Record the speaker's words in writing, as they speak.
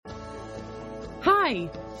Hi,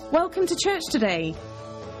 welcome to church today.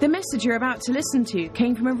 The message you're about to listen to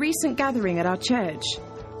came from a recent gathering at our church.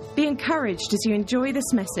 Be encouraged as you enjoy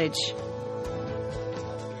this message.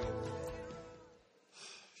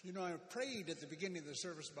 You know, I prayed at the beginning of the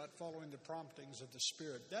service about following the promptings of the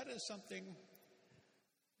Spirit. That is something,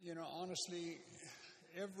 you know, honestly,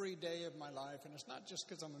 every day of my life, and it's not just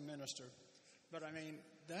because I'm a minister, but I mean,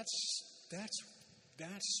 that's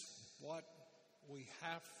what we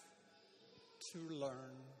have to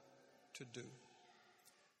learn to do.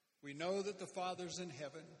 We know that the Father's in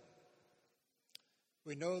heaven.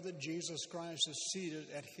 We know that Jesus Christ is seated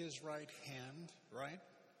at his right hand, right?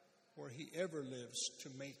 Where he ever lives to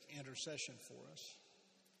make intercession for us.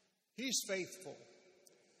 He's faithful.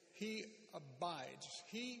 He abides.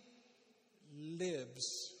 He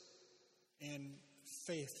lives in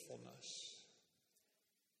faithfulness.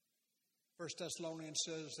 1 Thessalonians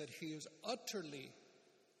says that he is utterly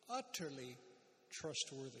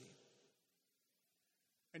trustworthy.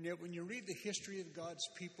 And yet when you read the history of God's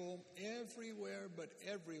people, everywhere,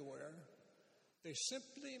 they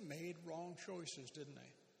simply made wrong choices, didn't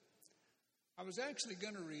they? I was actually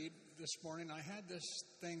going to read this morning, I had this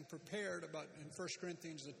thing prepared about in 1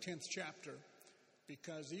 Corinthians, the 10th chapter,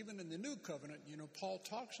 because even in the New Covenant, you know, Paul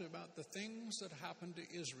talks about the things that happened to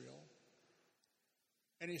Israel.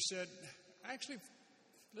 And he said, actually,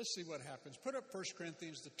 let's see what happens. Put up 1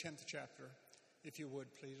 Corinthians, the 10th chapter, if you would,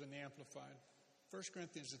 please, in the Amplified. 1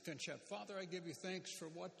 Corinthians, the 10th chapter. Father, I give you thanks for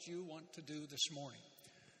what you want to do this morning.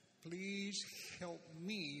 Please help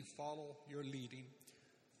me follow your leading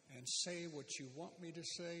and say what you want me to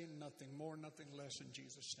say, nothing more, nothing less, in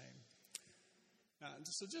Jesus' name. Now,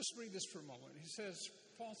 so just read this for a moment. He says,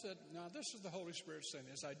 Paul said, now this is the Holy Spirit saying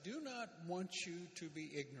this, I do not want you to be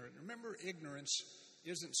ignorant. Remember, ignorance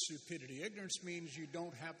isn't stupidity. Ignorance means you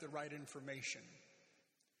don't have the right information.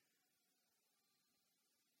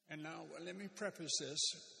 And now, let me preface this.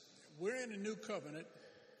 We're in a new covenant,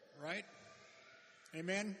 right?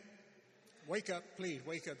 Amen? Wake up, please,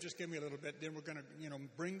 wake up. Just give me a little bit. Then we're going to,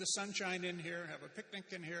 bring the sunshine in here, have a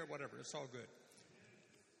picnic in here, whatever. It's all good.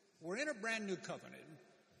 We're in a brand new covenant.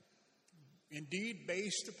 Indeed,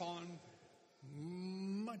 based upon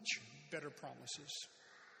much better promises.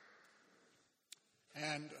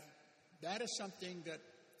 And that is something that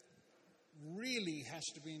really has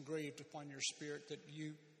to be engraved upon your spirit, that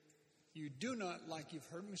you do not, like you've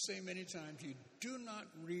heard me say many times, you do not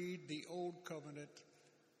read the Old Covenant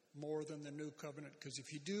more than the New Covenant, because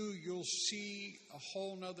if you do, you'll see a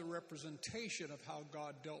whole nother representation of how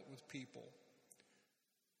God dealt with people.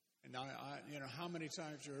 And I how many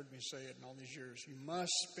times you heard me say it in all these years? You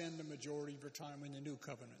must spend the majority of your time in the New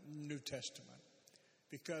Covenant, New Testament.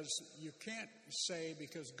 Because you can't say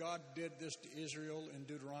because God did this to Israel in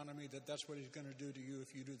Deuteronomy that that's what he's going to do to you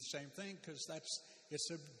if you do the same thing, because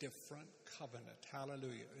it's a different covenant.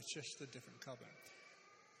 Hallelujah. It's just a different covenant.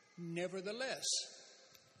 Nevertheless,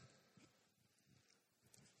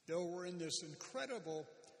 though we're in this incredible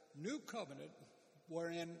new covenant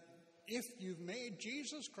wherein if you've made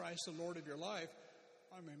Jesus Christ the Lord of your life,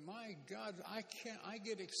 I mean, my God, I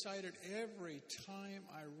get excited every time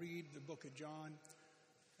I read the book of John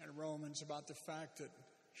and Romans about the fact that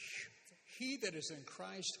he that is in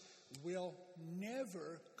Christ will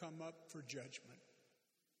never come up for judgment.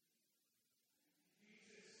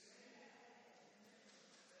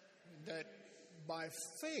 That by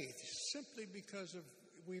faith, simply because of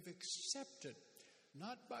we've accepted,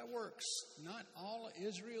 not by works. Not all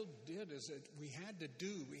Israel did is that we had to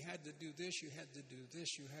do this, you had to do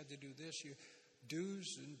this, you had to do this, you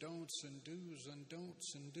do's and don'ts and do's and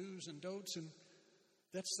don'ts and do's and don'ts, and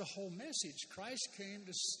that's the whole message. Christ came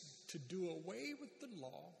to do away with the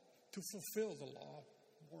law, to fulfill the law,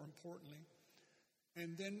 more importantly,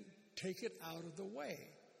 and then take it out of the way.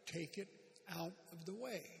 Take it out of the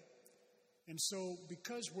way. And so,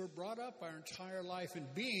 because we're brought up our entire life in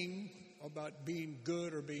being about being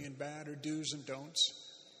good or being bad or do's and don'ts,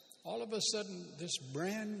 all of a sudden this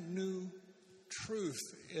brand new truth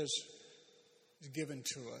is given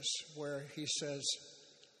to us where he says,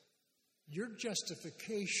 your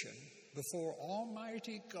justification before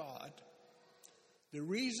Almighty God, the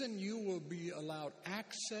reason you will be allowed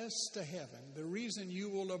access to heaven, the reason you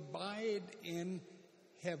will abide in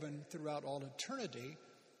heaven throughout all eternity,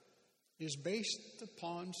 is based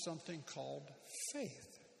upon something called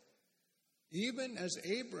faith. Even as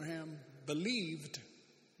Abraham believed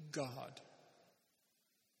God.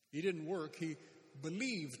 He didn't work, he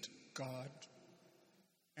believed God.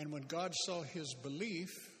 And when God saw his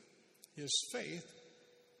belief, his faith,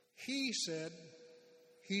 he said,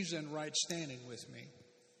 he's in right standing with me.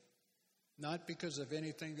 Not because of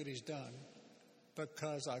anything that he's done,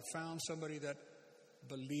 because I found somebody that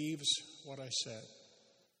believes what I said.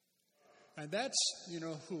 And that's,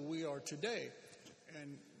 who we are today.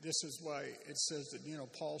 And this is why it says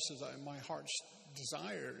that, Paul says, my heart's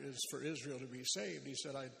desire is for Israel to be saved. He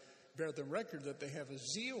said, I bear the record that they have a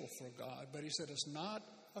zeal for God, but he said it's not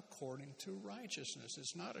according to righteousness.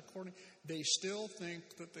 It's not according, they still think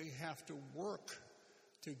that they have to work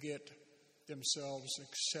to get themselves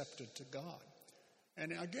accepted to God.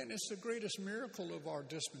 And again, it's the greatest miracle of our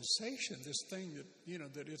dispensation, this thing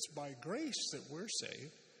that, that it's by grace that we're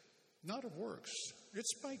saved, not of works.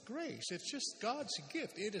 It's by grace. It's just God's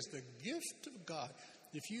gift. It is the gift of God.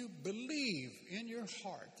 If you believe in your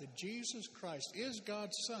heart that Jesus Christ is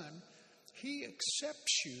God's Son, He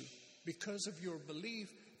accepts you because of your belief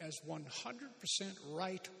as 100%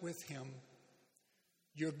 right with Him.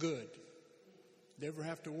 You're good. Never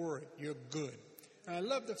have to worry. You're good. And I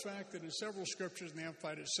love the fact that in several scriptures in the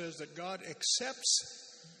Amplified it says that God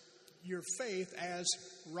accepts your faith as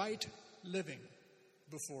right living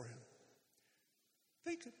before Him.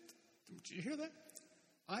 Did you hear that?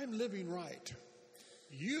 I'm living right.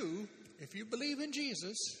 You, if you believe in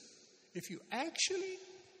Jesus, if you actually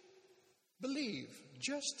believe,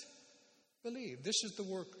 just believe. This is the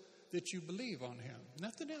work that you believe on Him.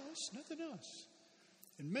 Nothing else, nothing else.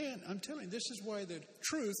 And man, I'm telling you, this is why the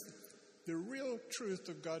truth, the real truth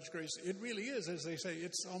of God's grace, it really is, as they say,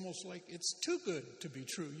 it's almost like it's too good to be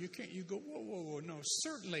true. You go, whoa, no,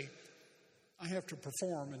 certainly I have to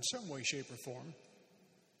perform in some way, shape, or form.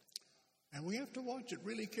 And we have to watch it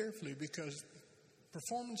really carefully because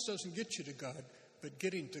performance doesn't get you to God, but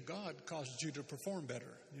getting to God causes you to perform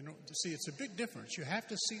better. See, it's a big difference. You have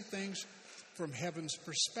to see things from heaven's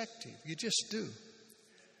perspective. You just do.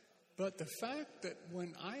 But the fact that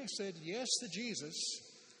when I said yes to Jesus,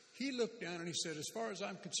 He looked down and He said, as far as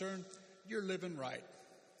I'm concerned, you're living right.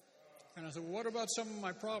 And I said, well, what about some of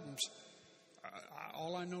my problems?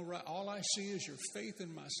 All I see is your faith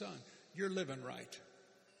in my Son. You're living right.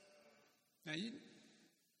 Now,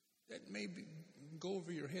 that may go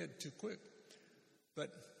over your head too quick. But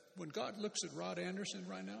when God looks at Rod Anderson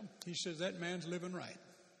right now, He says, that man's living right.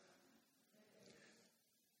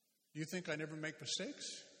 You think I never make mistakes?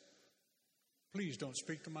 Please don't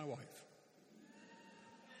speak to my wife.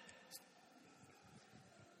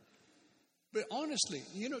 But honestly,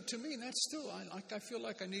 to me, that's still, I feel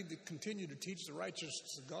like I need to continue to teach the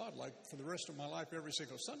righteousness of God, like for the rest of my life, every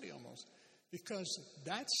single Sunday almost. Because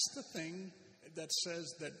that's the thing that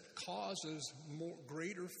says that causes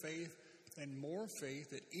greater faith and more faith,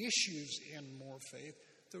 that issues in more faith,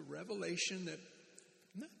 the revelation that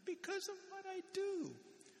not because of what I do,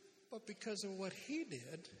 but because of what He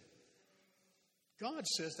did, God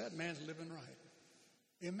says that man's living right.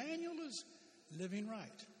 Emmanuel is living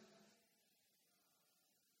right.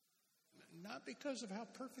 Not because of how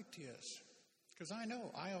perfect he is. Because I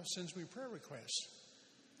know IO sends me prayer requests.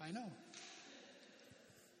 I know.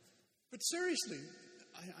 But seriously,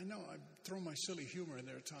 I know I throw my silly humor in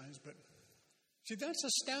there at times, but see, that's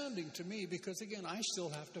astounding to me because, again, I still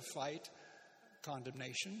have to fight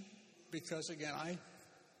condemnation because, again,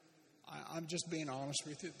 I'm just being honest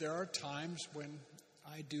with you. There are times when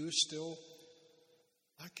I do still,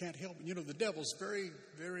 I can't help it. The devil's very,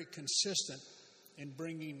 very consistent in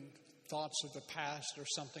bringing thoughts of the past or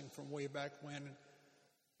something from way back when.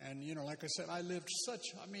 And, like I said, I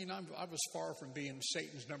was far from being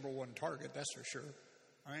Satan's number one target, that's for sure.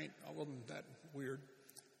 I wasn't that weird.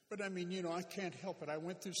 But, I can't help it. I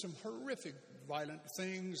went through some horrific, violent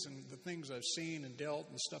things and the things I've seen and dealt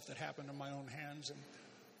and stuff that happened in my own hands. And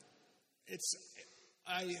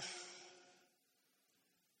I'm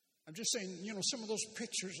just saying, some of those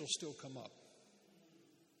pictures will still come up.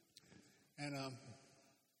 And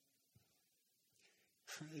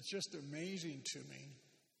it's just amazing to me,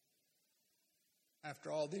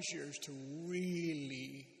 after all these years, to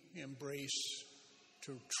really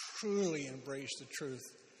truly embrace the truth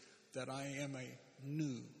that I am a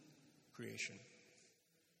new creation.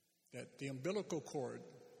 That the umbilical cord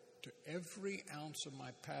to every ounce of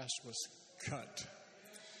my past was cut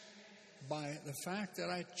by the fact that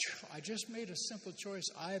I just made a simple choice.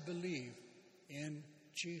 I believe in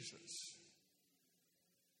Jesus.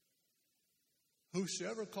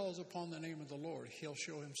 Whosoever calls upon the name of the Lord, He'll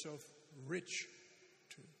show Himself rich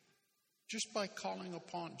to. Just by calling,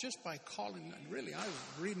 really, I was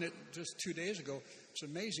reading it just 2 days ago. It's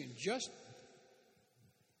amazing. Just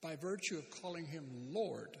by virtue of calling Him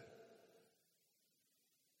Lord,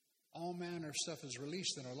 all manner of stuff is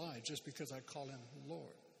released in our lives just because I call Him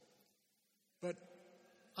Lord. But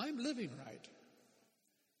I'm living right.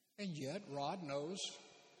 And yet, Rod knows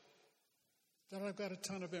that I've got a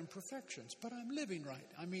ton of imperfections, but I'm living right.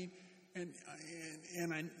 I mean, and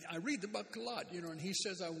I read the book a lot, and he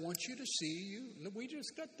says, I want you to see you. We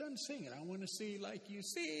just got done singing. I want to see like you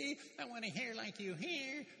see. I want to hear like you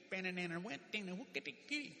hear.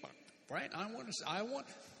 Right?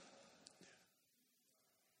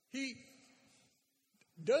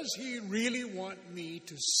 Does he really want me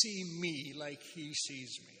to see me like he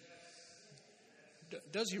sees me?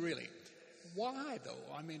 Does he really? Why,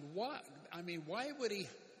 though? I mean, why would he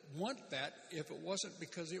want that if it wasn't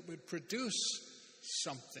because it would produce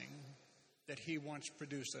something that he wants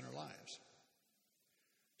produced in our lives?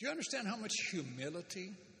 Do you understand how much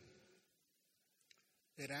humility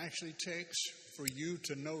it actually takes for you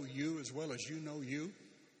to know you as well as you know you?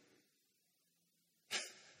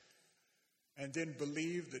 And then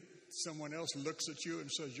believe that someone else looks at you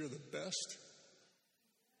and says you're the best?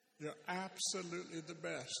 You're absolutely the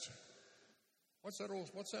best. What's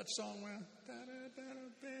that song, man?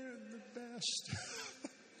 The best.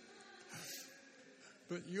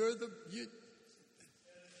 But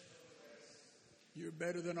you're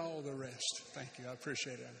better than all the rest. Thank you. I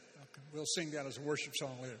appreciate it. Okay. We'll sing that as a worship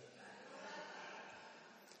song later.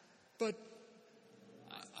 But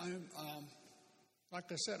like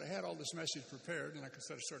I said, I had all this message prepared, and like I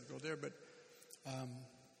said, I started to go there, but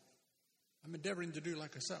I'm endeavoring to do,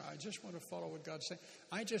 like I said, I just want to follow what God's saying.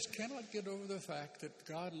 I just cannot get over the fact that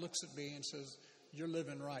God looks at me and says, you're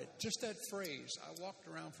living right. Just that phrase. I walked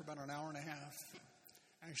around for about an hour and a half.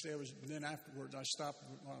 Actually, then afterwards, I stopped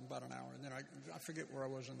about an hour, and then I forget where I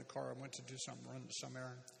was in the car. I went to do something, run to some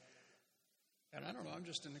errand. And I don't know, I'm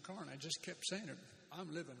just in the car, and I just kept saying it.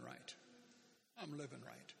 I'm living right. I'm living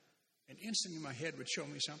right. And instantly my head would show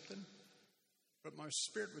me something, but my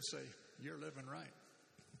spirit would say, you're living right.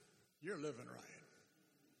 You're living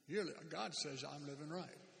right. God says I'm living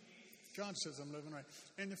right. God says I'm living right.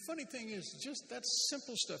 And the funny thing is, just that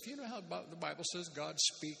simple stuff. You know how the Bible says God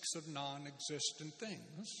speaks of non-existent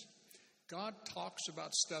things? God talks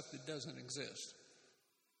about stuff that doesn't exist,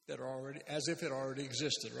 as if it already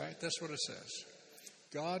existed, right? That's what it says.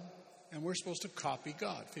 God, and we're supposed to copy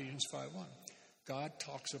God, Ephesians 5:1. God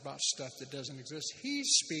talks about stuff that doesn't exist. He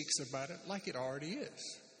speaks about it like it already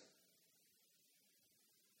is.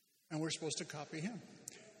 And we're supposed to copy him.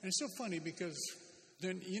 And it's so funny because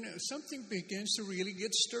then, something begins to really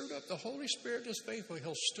get stirred up. The Holy Spirit is faithful.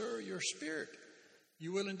 He'll stir your spirit.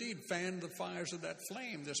 You will indeed fan the fires of that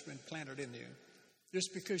flame that's been planted in you.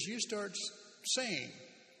 Just because you start saying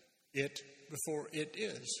it before it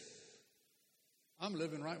is. I'm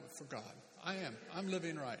living right for God. I am. I'm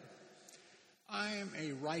living right. I am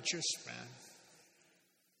a righteous man.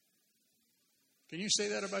 Can you say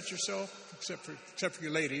that about yourself? Except for you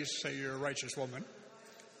ladies, say you're a righteous woman.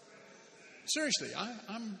 Seriously,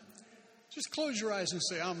 I'm. Just close your eyes and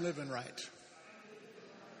say, I'm living right.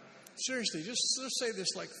 Seriously, just say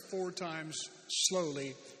this like 4 times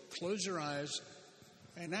slowly. Close your eyes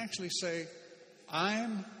and actually say,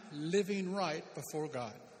 I'm living right before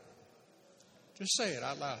God. Just say it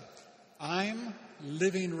out loud. I'm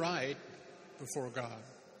living right before God.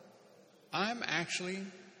 I'm actually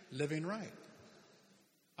living right.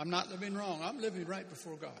 I'm not living wrong. I'm living right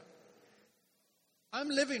before God. I'm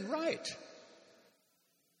living right.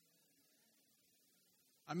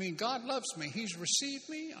 I mean, God loves me. He's received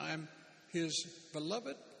me. I'm his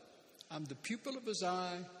beloved. I'm the pupil of his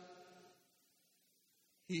eye.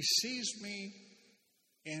 He sees me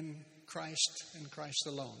in Christ and Christ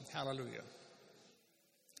alone. Hallelujah.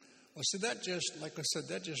 Well, see, that just, like I said,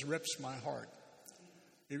 that just rips my heart.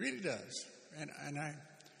 It really does. And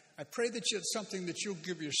I pray that it's something that you'll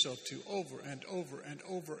give yourself to over and over and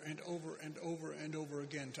over and over and over and over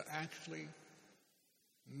again, to actually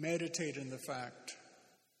meditate in the fact.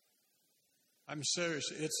 I'm serious.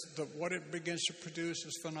 What it begins to produce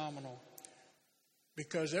is phenomenal.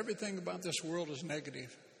 Because everything about this world is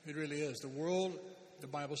negative. It really is. The world, the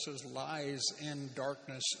Bible says, lies in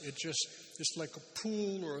darkness. It's like a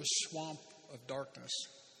pool or a swamp of darkness.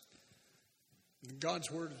 And God's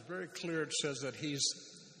word is very clear. It says that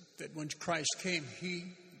that when Christ came, he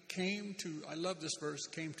came to, I love this verse,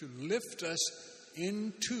 came to lift us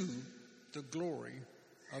into the glory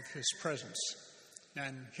of his presence.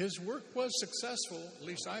 And his work was successful. At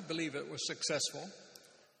least I believe it was successful.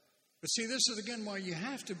 But see, this is again why you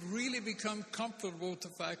have to really become comfortable with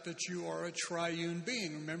the fact that you are a triune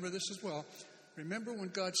being. Remember this as well. Remember when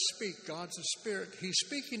God speaks, God's a spirit. He's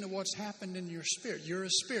speaking to what's happened in your spirit. You're a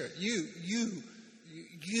spirit. You,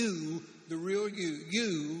 the real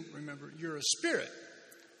you, remember, you're a spirit.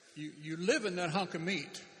 You live in that hunk of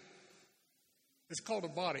meat. It's called a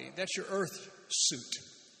body. That's your earth suit.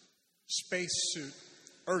 Space suit.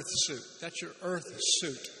 earth suit. That's your earth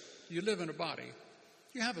suit. You live in a body.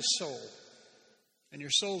 You have a soul. And your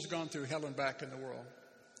soul's gone through hell and back in the world.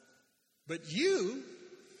 But you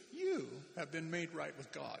have been made right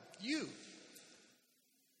with God. You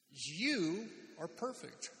are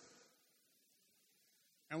perfect.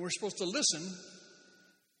 And we're supposed to listen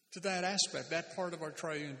to that aspect, that part of our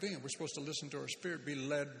triune being. We're supposed to listen to our spirit, be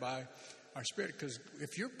led by our spirit. Because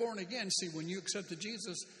if you're born again, see, when you accepted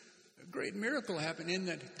Jesus, a great miracle happened in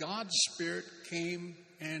that God's Spirit came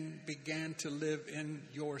and began to live in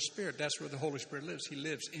your spirit. That's where the Holy Spirit lives. He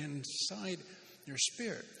lives inside your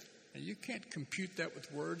spirit. And you can't compute that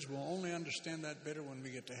with words. We'll only understand that better when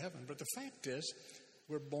we get to heaven. But the fact is,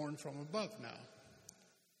 we're born from above now.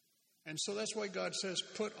 And so that's why God says,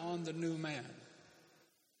 put on the new man.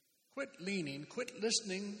 Quit leaning, quit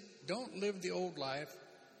listening. Don't live the old life.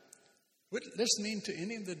 Quit listening to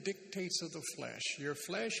any of the dictates of the flesh. Your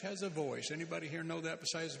flesh has a voice. Anybody here know that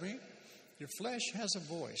besides me? Your flesh has a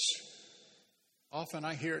voice. Often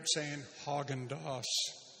I hear it saying, Haagen-Dazs,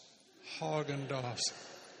 Haagen-Dazs,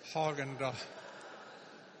 Haagen-Dazs.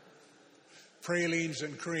 Pralines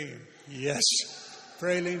and cream, yes.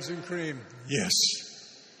 Pralines and cream, yes.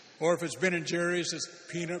 Or if it's Ben & Jerry's, it's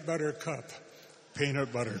peanut butter cup,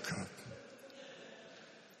 peanut butter cup.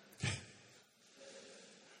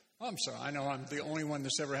 I'm sorry, I know I'm the only one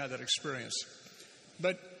that's ever had that experience.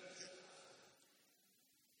 But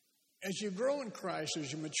as you grow in Christ,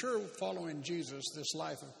 as you mature following Jesus, this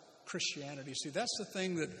life of Christianity, see, that's the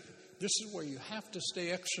thing that this is where you have to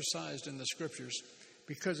stay exercised in the Scriptures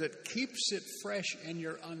because it keeps it fresh in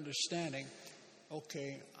your understanding.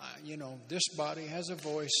 Okay, this body has a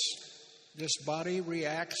voice. This body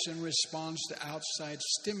reacts and responds to outside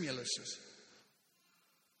stimuluses.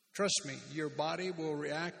 Trust me, your body will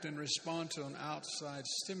react and respond to an outside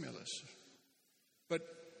stimulus. But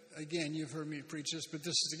again, you've heard me preach this, but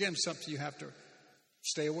this is again something you have to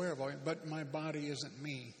stay aware of. But my body isn't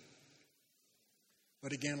me.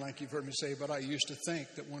 But again, like you've heard me say, but I used to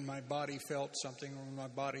think that when my body felt something or when my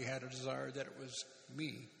body had a desire that it was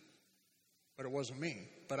me. But it wasn't me.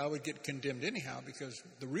 But I would get condemned anyhow because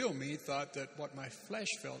the real me thought that what my flesh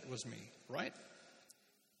felt was me, right?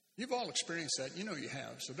 You've all experienced that. You know you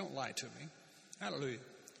have, so don't lie to me. Hallelujah.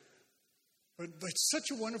 But it's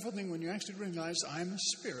such a wonderful thing when you actually realize I'm a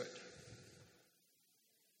spirit.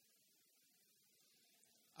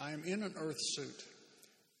 I'm in an earth suit.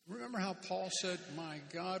 Remember how Paul said, my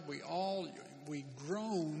God, we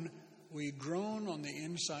groan on the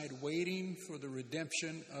inside waiting for the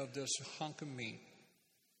redemption of this hunk of meat.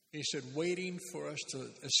 He said, waiting for us to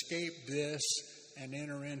escape this and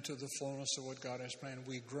enter into the fullness of what God has planned.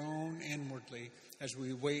 We groan inwardly as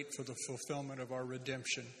we wait for the fulfillment of our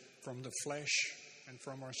redemption from the flesh and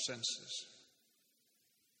from our senses.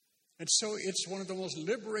 And so it's one of the most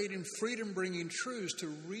liberating, freedom-bringing truths to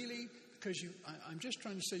really, because I'm just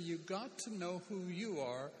trying to say, you've got to know who you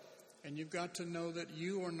are, and you've got to know that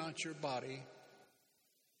you are not your body,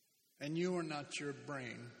 and you are not your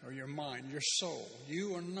brain or your mind, your soul.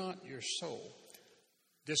 You are not your soul.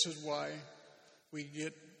 This is why we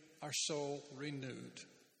get our soul renewed,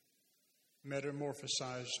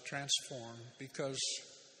 metamorphosized, transformed, because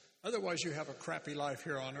otherwise you have a crappy life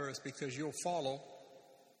here on earth because you'll follow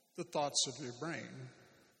the thoughts of your brain,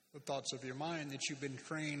 the thoughts of your mind that you've been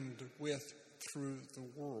trained with through the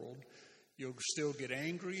world. You'll still get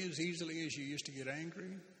angry as easily as you used to get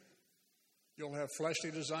angry. You'll have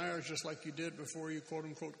fleshly desires just like you did before you, quote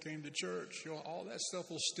unquote, came to church. All that stuff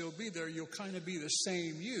will still be there. You'll kind of be the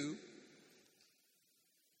same you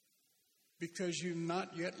because you've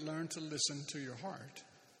not yet learned to listen to your heart.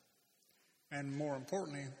 And more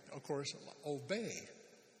importantly, of course, obey.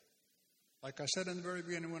 Like I said in the very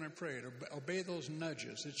beginning when I prayed, obey those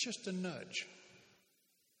nudges. It's just a nudge.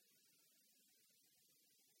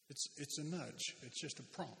 It's a nudge. It's just a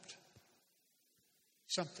prompt.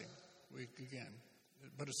 Something.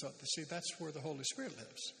 But see, that's where the Holy Spirit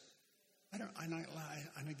lives.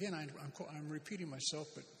 I'm repeating myself,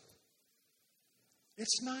 but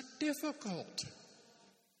it's not difficult.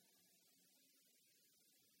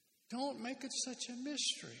 Don't make it such a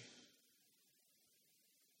mystery.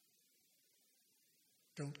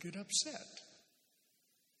 Don't get upset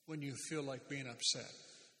when you feel like being upset.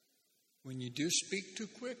 When you do speak too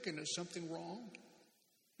quick and there's something wrong,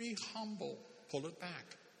 be humble. Pull it back.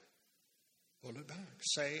 Pull it back.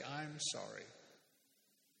 Say, I'm sorry.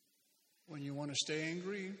 When you want to stay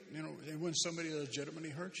angry, and when somebody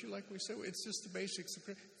legitimately hurts you, like we said, it's just the basics of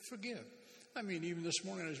prayer. Forgive. I mean, even this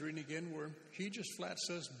morning I was reading again where he just flat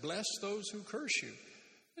says, bless those who curse you.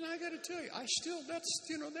 And I got to tell you,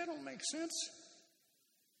 that don't make sense.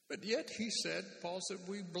 But yet he said, Paul said,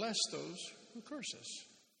 we bless those who curse us.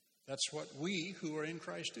 That's what we who are in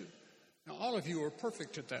Christ do. Now, all of you are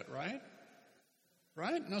perfect at that, right?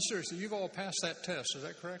 Right? No, seriously, you've all passed that test. Is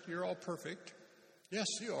that correct? You're all perfect. Yes,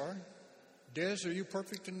 you are. Des, are you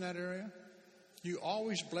perfect in that area? You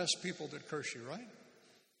always bless people that curse you, right?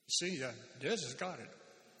 See, Des has got it.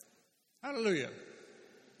 Hallelujah.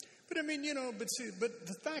 But I mean, but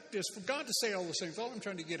the fact is, for God to say all those things, all I'm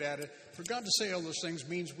trying to get at it, for God to say all those things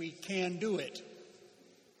means we can do it.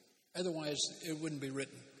 Otherwise, it wouldn't be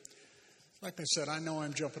written. Like I said, I know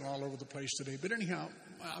I'm jumping all over the place today. But anyhow,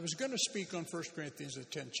 I was going to speak on 1 Corinthians, the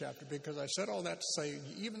 10th chapter, because I said all that to say,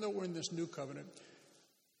 even though we're in this new covenant,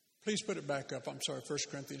 please put it back up. I'm sorry, 1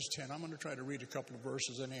 Corinthians 10. I'm going to try to read a couple of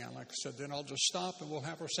verses anyhow. Like I said, then I'll just stop and we'll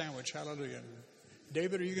have our sandwich. Hallelujah.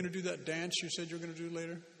 David, are you going to do that dance you said you're going to do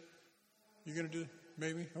later? You're going to do it?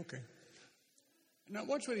 Maybe? Okay. Now,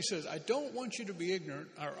 watch what he says. I don't want you to be ignorant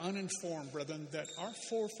or uninformed, brethren, that our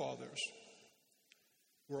forefathers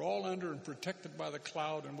were all under and protected by the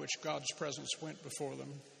cloud in which God's presence went before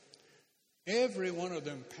them. Every one of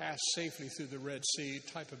them passed safely through the Red Sea,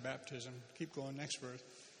 type of baptism. Keep going, next verse.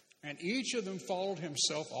 And each of them allowed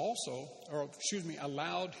himself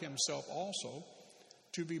also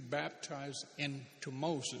to be baptized into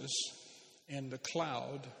Moses in the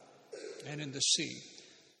cloud and in the sea.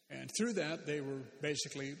 And through that, they were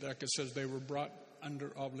basically, like it says, they were brought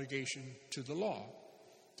under obligation to the law,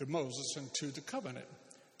 to Moses and to the covenant.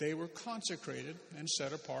 They were consecrated and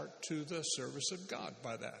set apart to the service of God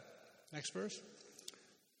by that. Next verse.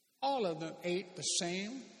 All of them ate the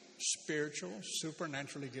same spiritual,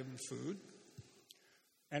 supernaturally given food,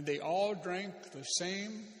 and they all drank the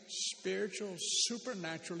same spiritual,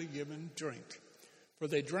 supernaturally given drink. For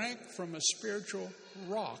they drank from a spiritual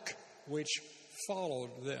rock which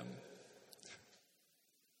followed them,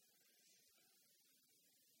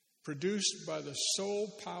 produced by the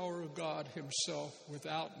sole power of God himself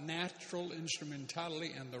without natural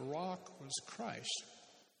instrumentality, and the rock was Christ.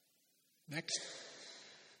 Next.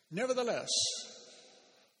 Nevertheless,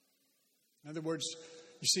 in other words,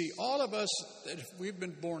 you see, all of us, if we've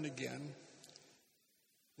been born again,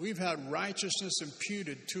 we've had righteousness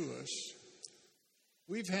imputed to us.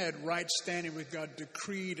 We've had right standing with God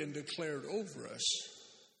decreed and declared over us,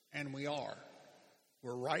 and we are.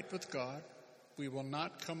 We're right with God. We will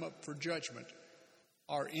not come up for judgment.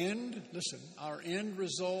 Our end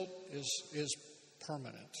result is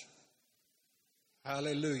permanent.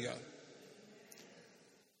 Hallelujah.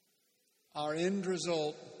 Our end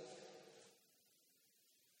result,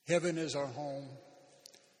 heaven is our home.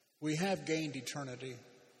 We have gained eternity.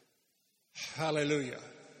 Hallelujah.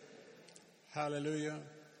 Hallelujah.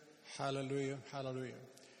 Hallelujah. Hallelujah.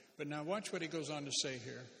 But now watch what he goes on to say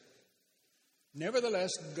here.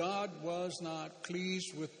 Nevertheless, God was not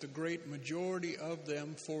pleased with the great majority of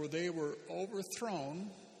them, for they were overthrown,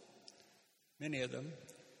 many of them,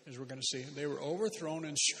 as we're going to see. They were overthrown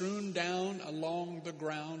and strewn down along the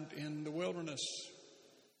ground in the wilderness.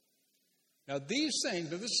 Now these things,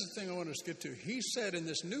 this is the thing I want us to get to. He said in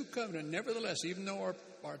this new covenant, nevertheless, even though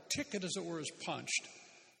our ticket, as it were, is punched,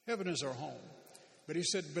 heaven is our home. But he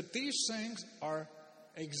said, but these things are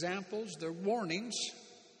examples, they're warnings.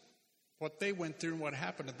 What they went through and what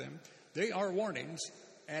happened to them, they are warnings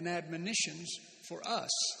and admonitions for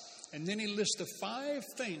us. And then he lists the five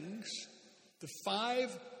things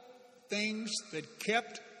that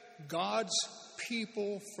kept God's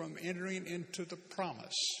people from entering into the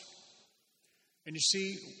promise. And you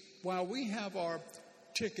see, while we have our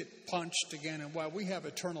ticket punched again and while we have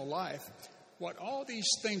eternal life, what all these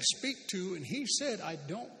things speak to, and he said, I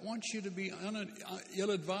don't want you to be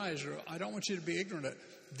ill-advised, or I don't want you to be ignorant.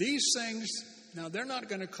 These things, now they're not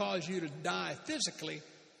going to cause you to die physically,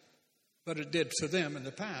 but it did to them in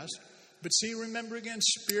the past. But see, remember again,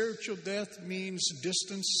 spiritual death means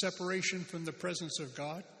distance, separation from the presence of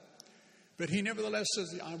God. But he nevertheless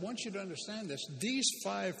says, I want you to understand this. These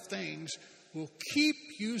five things will keep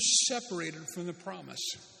you separated from the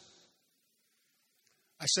promise.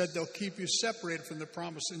 I said they'll keep you separated from the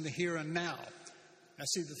promise in the here and now. Now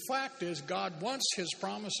see, the fact is God wants his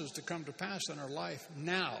promises to come to pass in our life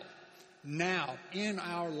now, in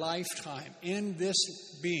our lifetime, in this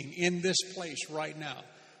being, in this place right now.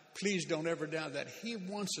 Please don't ever doubt that. He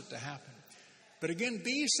wants it to happen. But again,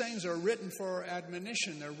 these things are written for our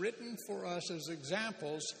admonition. They're written for us as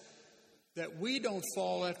examples that we don't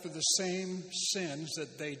fall after the same sins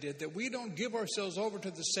that they did, that we don't give ourselves over to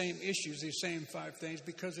the same issues, these same five things,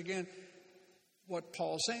 because again, what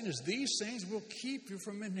Paul's saying is these things will keep you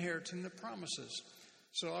from inheriting the promises.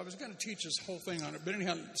 So I was going to teach this whole thing on it, but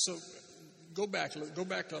anyhow, so go back to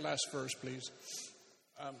the last verse, please.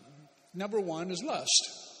 Number one is lust.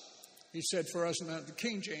 He said for us, the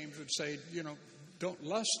King James would say, don't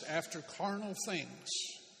lust after carnal things.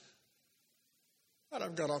 But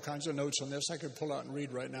I've got all kinds of notes on this I could pull out and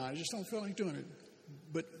read right now. I just don't feel like doing it.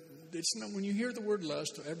 But it's not, when you hear the word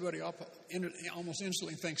lust, everybody almost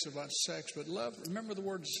instantly thinks about sex. But remember the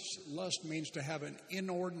word lust means to have an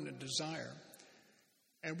inordinate desire.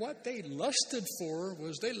 And what they lusted for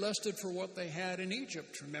was they lusted for what they had in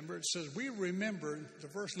Egypt. Remember, it says, we remember, the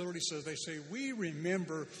verse literally says, they say, we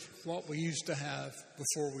remember what we used to have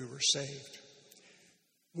before we were saved.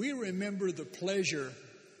 We remember the pleasure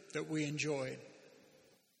that we enjoyed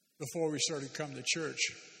before we started coming to church.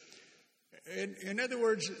 In other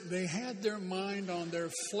words, they had their mind on their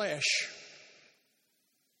flesh.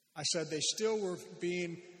 I said they still were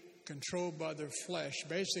being controlled by their flesh.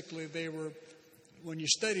 Basically, they were, when you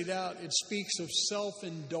studied out, it speaks of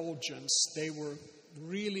self-indulgence. They were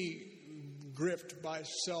really gripped by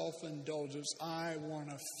self-indulgence. I want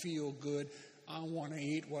to feel good. I want to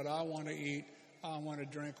eat what I want to eat. I want to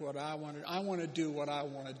drink what I want to. I want to do what I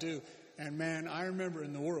want to do. And man, I remember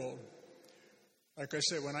in the world, like I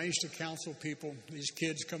said, when I used to counsel people, these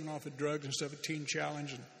kids coming off of drugs and stuff, a teen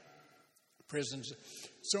challenge and prisons,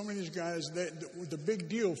 so many of these guys, the big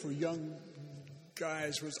deal for young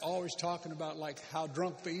guys was always talking about like how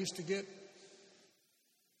drunk they used to get.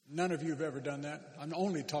 None of you have ever done that. I'm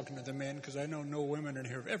only talking to the men because I know no women in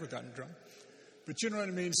here have ever gotten drunk. But you know what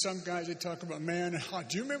I mean? Some guys, they talk about, man,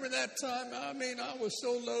 do you remember that time? I mean, I was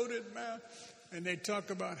so loaded, man. And they talk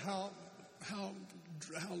about how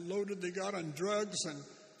loaded they got on drugs, and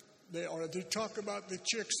they talk about the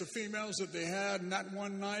chicks, the females that they had, and that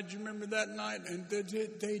one night, do you remember that night? And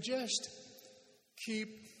they just keep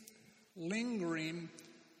lingering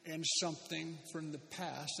in something from the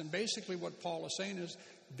past. And basically what Paul is saying is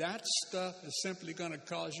that stuff is simply going to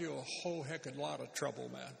cause you a whole heck of a lot of trouble,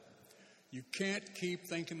 man. You can't keep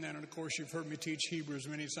thinking that. And of course, you've heard me teach Hebrews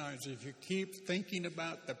many times. If you keep thinking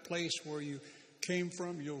about the place where you came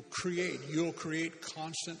from, you'll create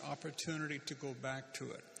constant opportunity to go back to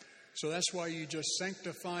it. So that's why you just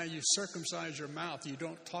sanctify, you circumcise your mouth. You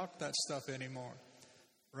don't talk that stuff anymore,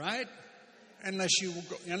 right? Unless you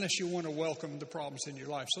want to welcome the problems in your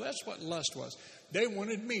life. So that's what lust was. They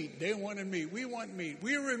wanted meat. They wanted meat. We want meat.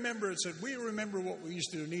 We remember, it said, we remember what we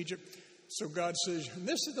used to do in Egypt. So God says, and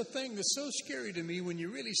this is the thing that's so scary to me when you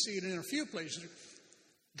really see it in a few places.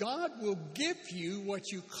 God will give you what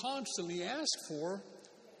you constantly ask for,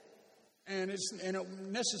 and it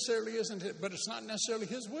necessarily isn't it, but it's not necessarily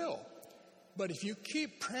His will. But if you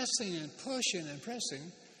keep pressing and pushing and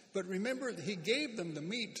pressing, but remember, He gave them the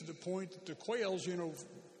meat to the point that the quails,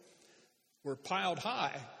 were piled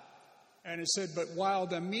high. And it said, but while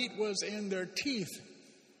the meat was in their teeth,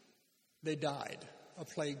 they died. A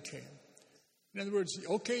plague came. In other words,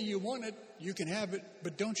 okay, you want it, you can have it,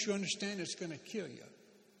 but don't you understand it's going to kill you?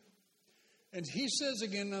 And He says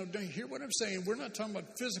again, now hear what I'm saying, we're not talking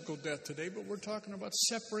about physical death today, but we're talking about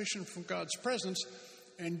separation from God's presence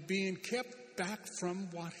and being kept back from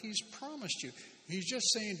what He's promised you. He's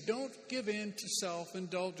just saying, don't give in to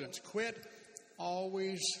self-indulgence. Quit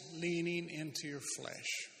always leaning into your flesh,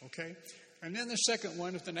 okay? And then the second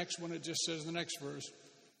one, if the next one, it just says the next verse,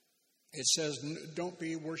 it says, don't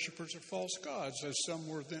be worshipers of false gods, as some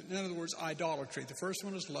were. In other words, idolatry. The first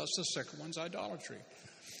one is lust. The second one's idolatry.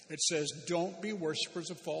 It says, don't be worshipers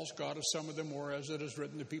of false gods, as some of them were, as it is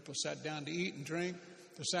written, the people sat down to eat and drink.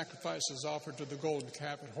 The sacrifices offered to the golden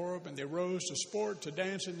calf at Horeb, and they rose to sport, to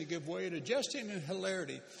dance, and to give way to jesting and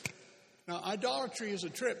hilarity. Now, idolatry is a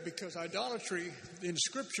trip, because idolatry in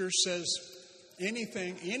Scripture says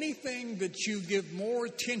anything that you give more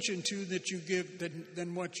attention to that you give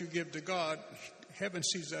than what you give to God, heaven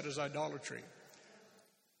sees that as idolatry.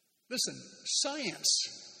 Listen, science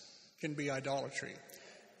can be idolatry.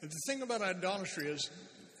 And the thing about idolatry is,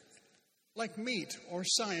 like meat or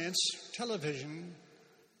science, television,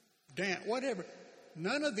 dance, whatever,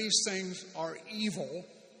 none of these things are evil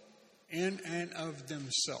in and of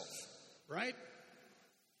themselves, right?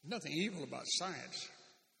 Nothing evil about science.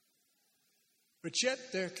 But yet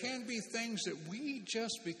there can be things that we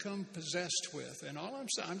just become possessed with. And all I'm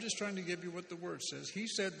saying, I'm just trying to give you what the Word says. He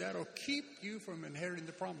said that'll keep you from inheriting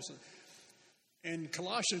the promises. In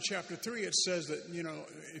Colossians chapter 3, it says that,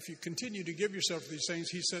 if you continue to give yourself to these things,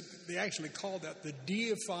 he said they actually call that the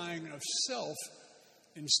deifying of self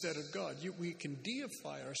instead of God. We can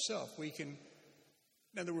deify ourselves. We can,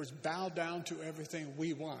 in other words, bow down to everything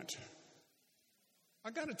we want. I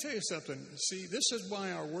got to tell you something. See, this is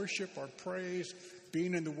why our worship, our praise,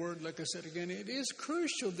 being in the Word, like I said again, it is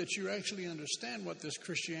crucial that you actually understand what this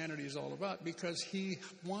Christianity is all about, because He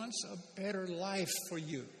wants a better life for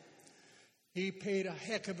you. He paid a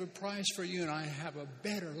heck of a price for you and I have a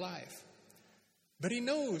better life. But He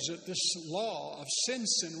knows that this law of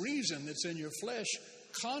sense and reason that's in your flesh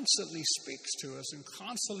constantly speaks to us and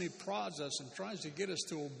constantly prods us and tries to get us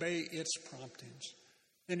to obey its promptings.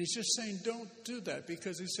 And He's just saying, don't do that,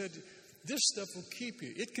 because He said, this stuff will keep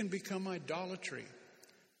you. It can become idolatry.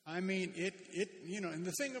 I mean, and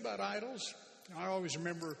the thing about idols, I always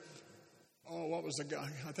remember, what was the guy?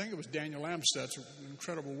 I think it was Daniel Amstutz, an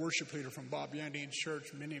incredible worship leader from Bob Yandine's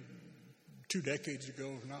church 2 decades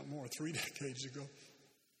ago, if not more, 3 decades ago.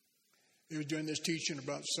 He was doing this teaching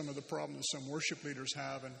about some of the problems some worship leaders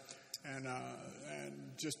have, and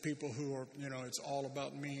just people who are, it's all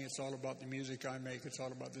about me, it's all about the music I make, it's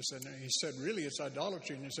all about this. And he said, really, it's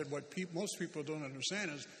idolatry. And he said, what most people don't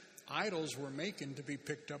understand is idols were making to be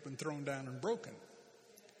picked up and thrown down and broken.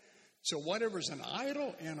 So whatever's an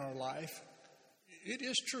idol in our life, it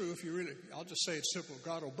is true I'll just say it's simple,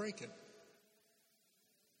 God will break it.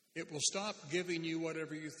 It will stop giving you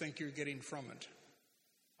whatever you think you're getting from it.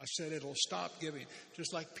 I said it'll stop giving.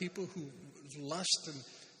 Just like people who lust and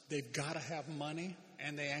they've got to have money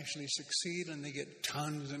and they actually succeed and they get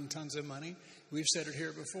tons and tons of money. We've said it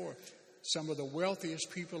here before. Some of the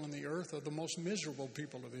wealthiest people on the earth are the most miserable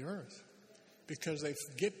people of the earth, because they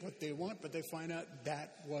get what they want, but they find out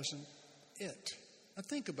that wasn't it. Now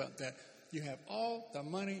think about that. You have all the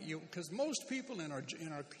money, because most people in our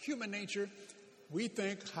human nature, we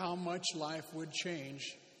think how much life would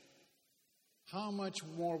change. How much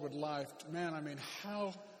more would life,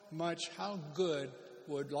 how good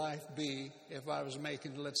would life be if I was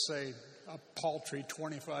making, let's say, a paltry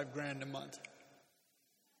 $25,000 a month?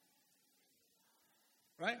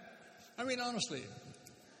 Right? Honestly,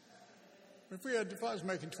 if I was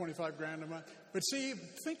making $25,000 a month, but see,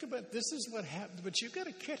 think about, this is what happens, but you've got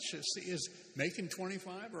to catch this, is making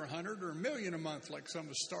 25 or 100 or $1 million a month like some of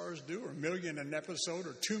the stars do, or $1 million an episode,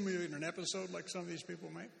 or $2 million an episode like some of these people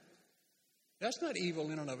make. That's not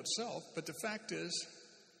evil in and of itself, but the fact is,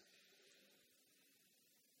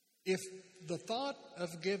 if the thought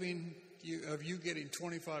of you getting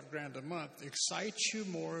 $25,000 a month excites you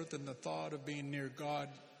more than the thought of being near God,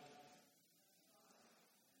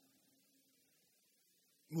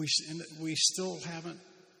 we still haven't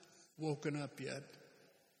woken up yet.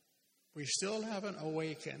 We still haven't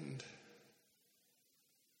awakened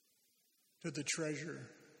to the treasure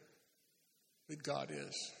that God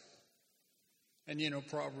is. And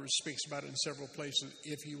Proverbs speaks about it in several places.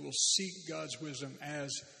 If you will seek God's wisdom as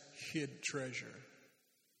hid treasure.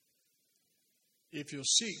 If you'll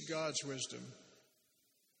seek God's wisdom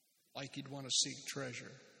like you'd want to seek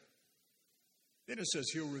treasure. Then it says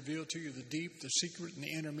He'll reveal to you the deep, the secret, and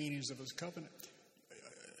the inner meanings of His covenant.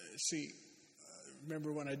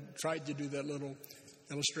 Remember when I tried to do that little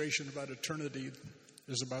illustration about eternity?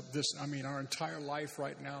 Is about this. Our entire life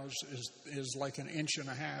right now is like an inch and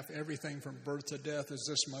a half. Everything from birth to death is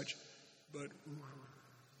this much, but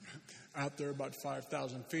out there about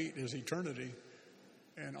 5,000 feet is eternity,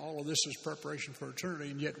 and all of this is preparation for eternity.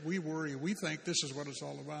 And yet we worry. We think this is what it's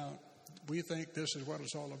all about. We think this is what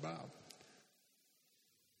it's all about,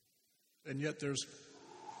 and yet there's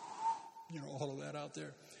all of that out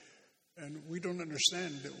there, and we don't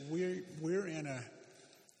understand that we're in a.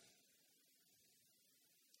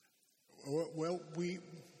 Well, we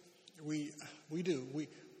do.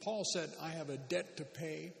 Paul said, I have a debt to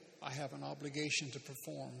pay. I have an obligation to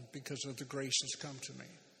perform because of the grace that's come to me.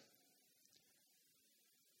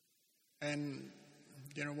 And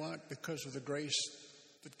you know what? Because of the grace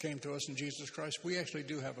that came to us in Jesus Christ, we actually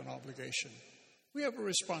do have an obligation. We have a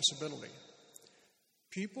responsibility.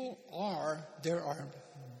 There are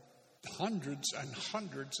hundreds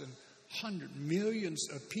and millions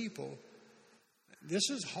of people.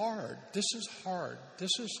 This is hard. This is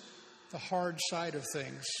the hard side of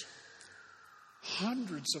things.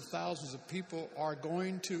 Hundreds of thousands of people are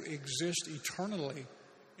going to exist eternally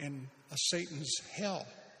in a Satan's hell,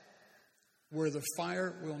 where the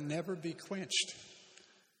fire will never be quenched,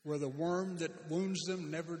 where the worm that wounds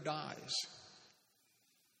them never dies.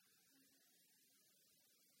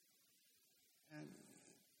 And,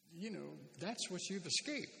 that's what you've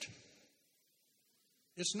escaped.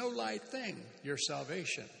 It's no light thing, your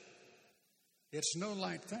salvation. It's no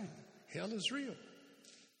light thing. Hell is real.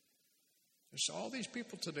 There's all these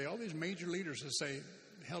people today, all these major leaders that say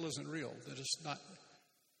hell isn't real, that it's not.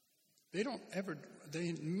 They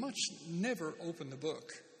never open the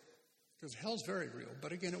book, because hell's very real.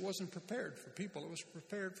 But again, it wasn't prepared for people. It was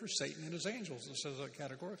prepared for Satan and his angels. It says that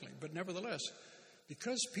categorically. But nevertheless,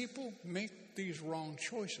 because people make these wrong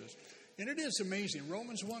choices. And it is amazing.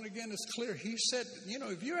 Romans 1 again is clear. He said,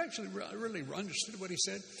 if you actually really understood what he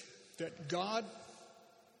said, that God,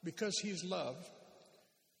 because he's love,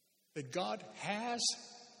 that God has.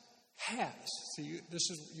 See,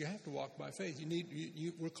 you have to walk by faith.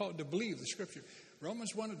 We're called to believe the Scripture.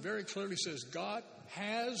 Romans 1 very clearly says God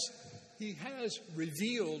has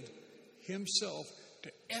revealed himself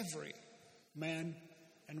to every man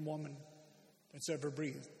and woman that's ever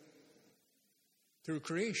breathed through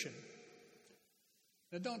creation.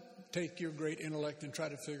 Now, don't take your great intellect and try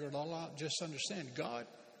to figure it all out. Just understand, God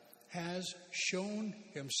has shown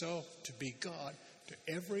himself to be God to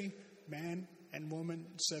every man and woman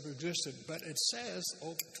that's ever existed. But it says,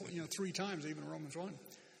 3 times, even Romans 1,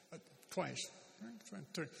 twice.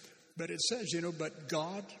 But it says, but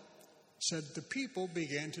God said the people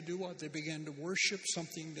began to do what? They began to worship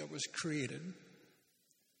something that was created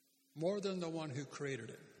more than the one who created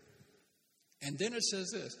it. And then it says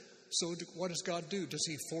this. So what does God do? Does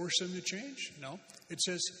he force them to change? No. It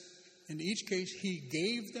says, in each case, he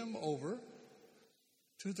gave them over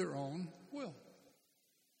to their own will.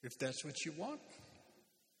 If that's what you want,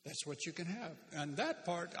 that's what you can have. And that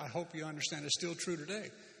part, I hope you understand, is still true today.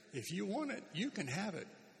 If you want it, you can have it.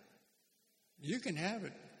 You can have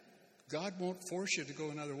it. God won't force you to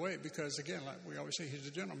go another way because, again, like we always say, he's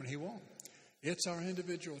a gentleman. He won't. It's our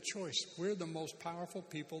individual choice. We're the most powerful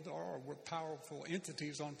people there are. We're powerful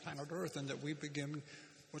entities on planet Earth, and that we begin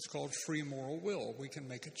what's called free moral will. We can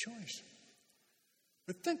make a choice.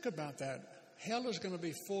 But think about that. Hell is going to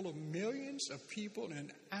be full of millions of people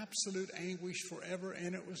in absolute anguish forever,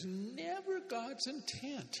 and it was never God's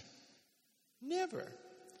intent. Never.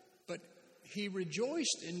 But he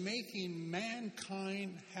rejoiced in making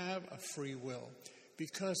mankind have a free will.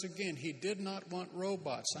 Because, again, he did not want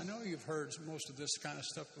robots. I know you've heard most of this kind of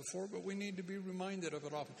stuff before, but we need to be reminded of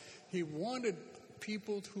it often. He wanted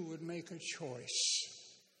people who would make a choice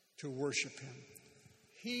to worship him.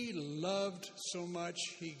 He loved so much,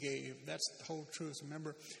 he gave. That's the whole truth.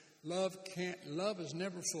 Remember, love is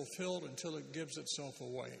never fulfilled until it gives itself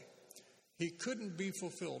away. He couldn't be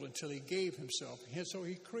fulfilled until he gave himself. And so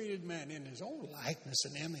he created man in his own likeness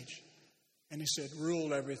and image. And he said,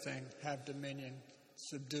 rule everything, have dominion,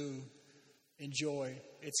 subdue, enjoy.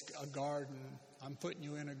 It's a garden. I'm putting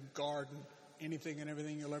you in a garden. Anything and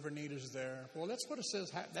everything you'll ever need is there. Well, that's what it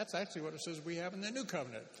says. That's actually what it says we have in the new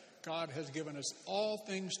covenant. God has given us all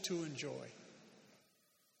things to enjoy.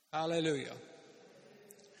 Hallelujah.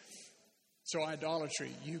 So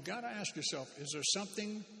idolatry, you got to ask yourself, is there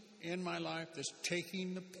something in my life that's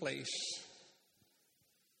taking the place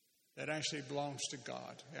that actually belongs to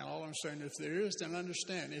God? And all I'm saying, if there is, then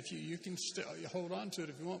understand. If you can still hold on to it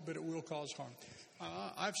if you want, but it will cause harm.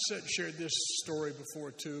 I've shared this story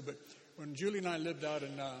before too, but when Julie and I lived out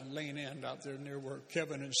in Lane End, out there near where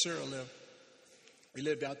Kevin and Sarah live, we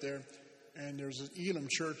lived out there, and there's an Elam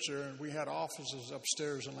church there, and we had offices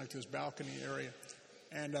upstairs in like this balcony area.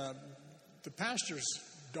 And the pastor's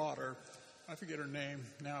daughter, I forget her name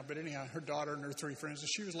now, but anyhow, her daughter and her 3 friends,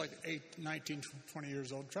 she was like 19, 20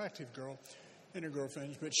 years old, attractive girl, and her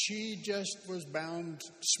girlfriends, but she just was bound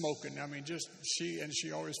smoking. I mean,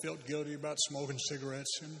 she always felt guilty about smoking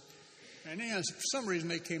cigarettes. And anyhow, for some reason,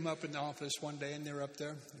 they came up in the office one day, and they were up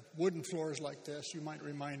there, wooden floors like this. You might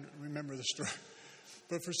remember the story.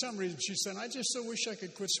 But for some reason, she said, I just so wish I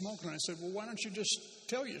could quit smoking. And I said, well, why don't you just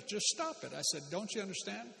stop it? I said, don't you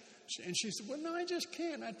understand? And she said, well, no, I just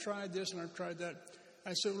can't. I tried this and I've tried that.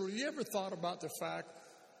 I said, well, have you ever thought about the fact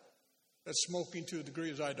that smoking to a degree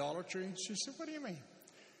is idolatry? She said, what do you mean?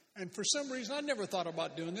 And for some reason, I never thought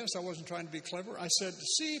about doing this. I wasn't trying to be clever. I said,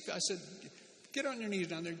 get on your knees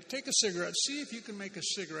down there, take a cigarette, see if you can make a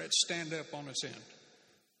cigarette stand up on its end.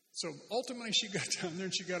 So ultimately, she got down there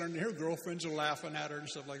and she got her girlfriends are laughing at her and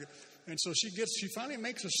stuff like that. And so she finally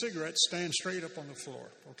makes a cigarette stand straight up on the floor.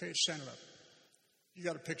 Okay, it's standing up. You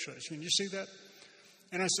got a picture of it. Can you see that?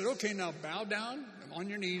 And I said, okay, now bow down on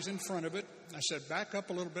your knees in front of it. I said, back up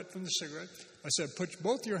a little bit from the cigarette. I said, put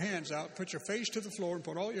both your hands out, put your face to the floor, and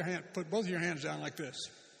put both your hands down like this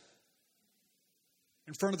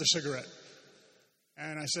in front of the cigarette.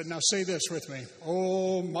 And I said, now say this with me.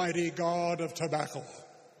 Almighty God of tobacco.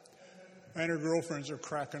 And her girlfriends are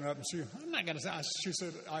cracking up. And I'm not going to say.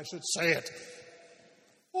 I said, say it.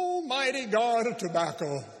 Almighty God of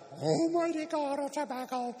tobacco. Almighty God of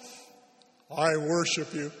tobacco. I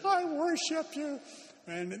worship you. I worship you.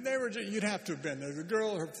 And you'd have to have been there. The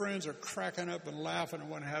girl, her friends are cracking up and laughing and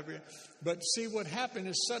what have you. But see, what happened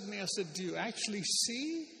is suddenly I said, do you actually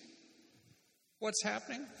see what's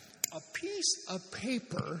happening? A piece of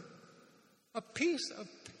paper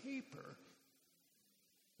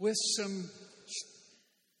with some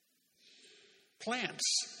plants,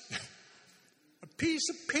 a piece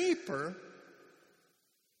of paper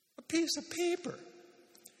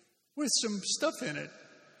with some stuff in it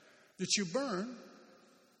that you burn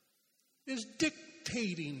is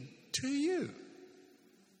dictating to you.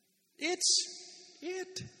 It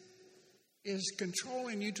is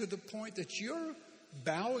controlling you to the point that you're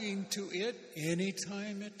bowing to it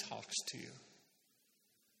anytime it talks to you.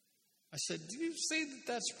 I said, do you see that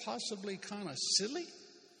that's possibly kind of silly?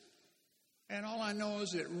 And all I know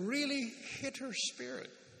is it really hit her spirit.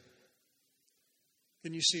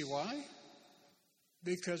 Can you see why?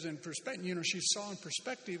 Because in perspective, she saw in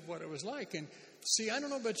perspective what it was like. And see, I don't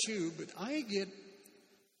know about you, but I get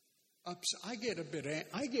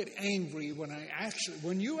angry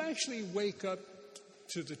when you actually wake up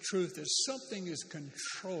to the truth that something is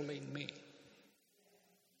controlling me.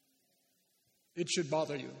 It should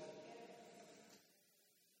bother you.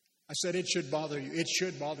 I said it should bother you. It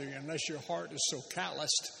should bother you unless your heart is so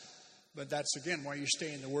calloused. But that's again why you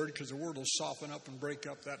stay in the Word, because the Word will soften up and break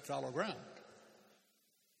up that fallow ground.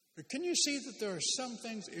 But can you see that there are some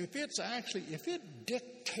things, if it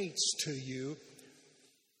dictates to you,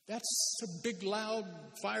 that's a big loud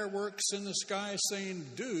fireworks in the sky saying,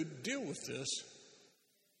 dude, deal with this.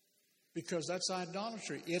 Because that's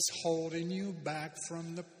idolatry. It's holding you back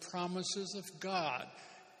from the promises of God.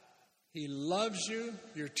 He loves you.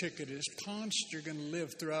 Your ticket is punched. You're going to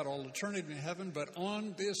live throughout all eternity in heaven. But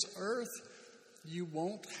on this earth, you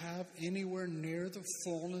won't have anywhere near the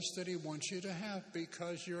fullness that He wants you to have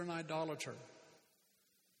because you're an idolater.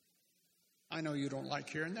 I know you don't like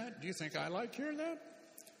hearing that. Do you think I like hearing that?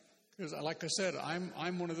 Because like I said,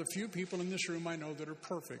 I'm one of the few people in this room I know that are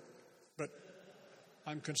perfect. But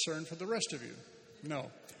I'm concerned for the rest of you.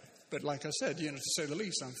 No. But like I said, to say the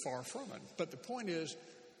least, I'm far from it. But the point is,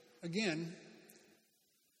 again,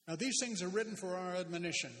 now these things are written for our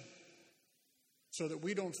admonition so that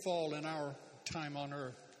we don't fall in our time on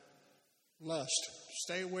earth. Lust.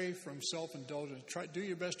 Stay away from self-indulgence. Do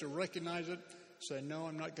your best to recognize it. Say, no,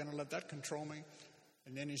 I'm not going to let that control me.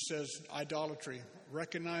 And then he says, idolatry.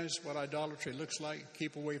 Recognize what idolatry looks like.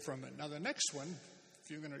 Keep away from it. Now the next one,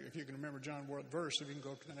 if you can remember John Ward verse, if you can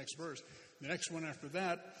go to the next verse. The next one after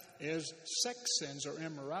that is sex sins or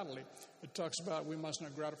immorality. It talks about we must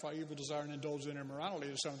not gratify evil desire and indulge in immorality,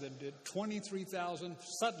 as some of them did. 23,000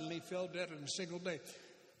 suddenly fell dead in a single day.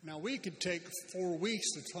 Now, we could take 4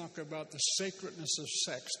 weeks to talk about the sacredness of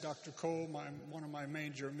sex. Dr. Cole, one of my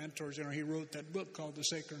major mentors, he wrote that book called The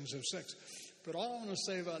Sacredness of Sex. But all I want to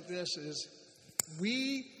say about this is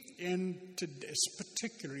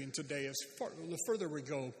particularly in today, the further we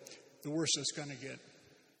go, the worse it's going to get.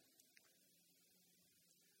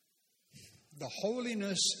 The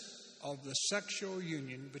holiness of the sexual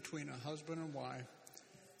union between a husband and wife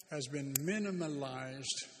has been minimalized,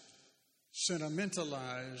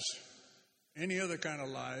 sentimentalized, any other kind of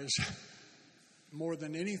lies, more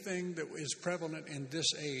than anything that is prevalent in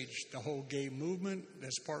this age. The whole gay movement,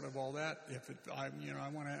 that's part of all that. I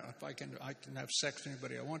can have sex with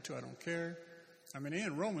anybody I want to. I don't care.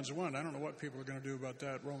 In Romans 1, I don't know what people are going to do about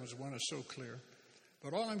that. Romans 1 is so clear.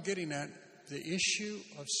 But all I'm getting at, the issue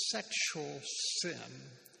of sexual sin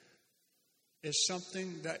is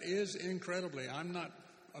something that is incredibly, I'm not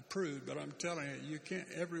a prude, but I'm telling you can't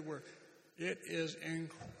everywhere. It is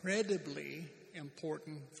incredibly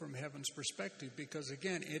important from heaven's perspective because,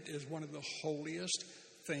 again, it is one of the holiest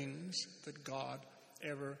things that God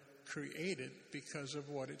ever created because of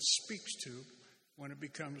what it speaks to when it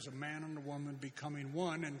becomes a man and a woman becoming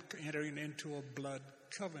one and entering into a blood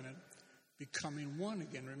covenant, becoming one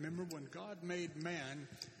again. Remember when God made man,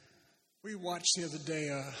 we watched the other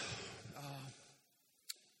day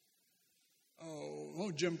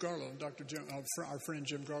Jim Garlow, Dr. Jim, our friend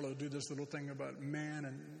Jim Garlow, do this little thing about man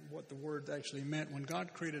and what the word actually meant. When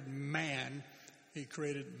God created man, He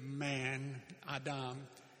created man, Adam.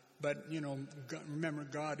 But, remember,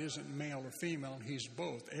 God isn't male or female. He's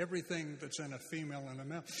both. Everything that's in a female and a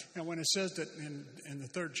male. And when it says that in the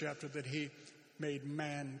 3rd chapter that He made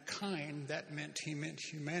mankind, that meant He meant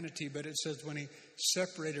humanity. But it says when He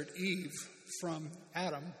separated Eve from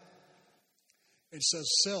Adam, it says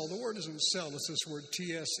cell. The word isn't cell. It's this word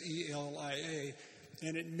T-S-E-L-I-A,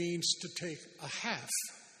 and it means to take a half.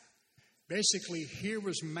 Basically, here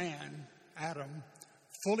was man, Adam,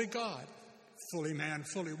 fully God, fully man,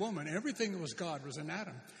 fully woman. Everything that was God was in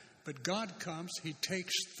Adam. But God comes, He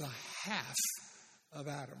takes the half of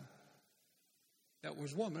Adam that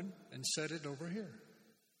was woman and set it over here.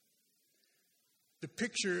 The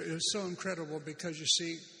picture is so incredible because, you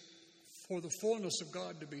see, for the fullness of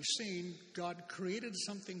God to be seen, God created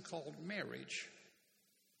something called marriage.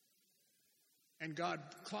 And God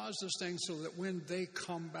caused those things so that when they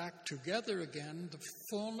come back together again, the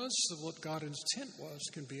fullness of what God's intent was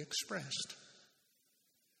can be expressed.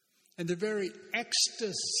 And the very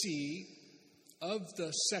ecstasy of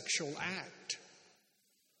the sexual act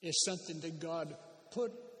is something that God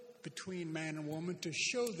put between man and woman to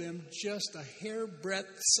show them just a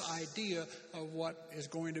hairbreadth's idea of what is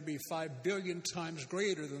going to be 5 billion times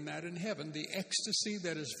greater than that in heaven, the ecstasy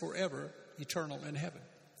that is forever eternal in heaven.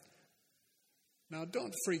 Now,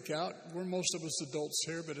 don't freak out. We're most of us adults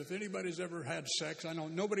here, but if anybody's ever had sex, I know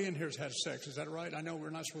nobody in here has had sex. Is that right? I know we're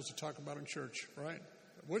not supposed to talk about it in church, right?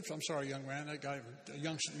 Which, I'm sorry, young man. That guy,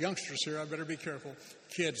 youngsters here, I better be careful.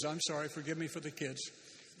 Kids, I'm sorry. Forgive me for the kids.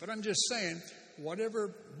 But I'm just saying,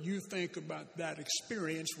 whatever you think about that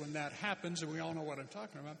experience when that happens, and we all know what I'm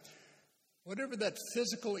talking about, whatever that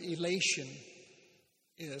physical elation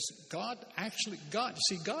is, God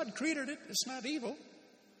created it. It's not evil.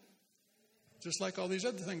 Just like all these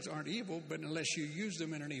other things aren't evil, but unless you use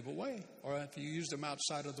them in an evil way, or if you use them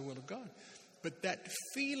outside of the will of God. But that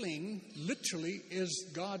feeling, literally,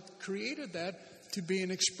 is God created that to be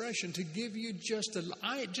an expression, to give you just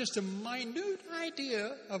a minute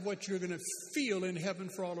idea of what you're going to feel in heaven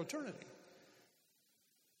for all eternity.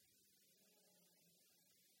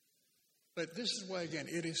 But this is why, again,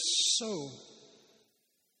 it is so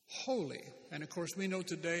holy. And, of course, we know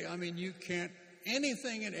today,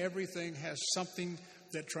 anything and everything has something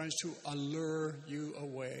that tries to allure you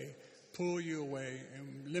away, pull you away.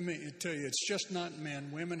 And let me tell you, it's just not men.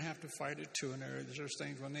 Women have to fight it too. And there's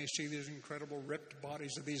things when they see these incredible ripped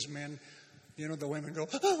bodies of these men, the women go,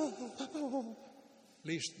 oh. At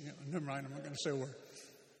least, never mind, I'm not going to say a word.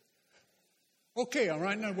 Okay, all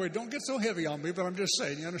right, now wait, don't get so heavy on me, but I'm just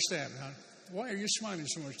saying, you understand, huh? Why are you smiling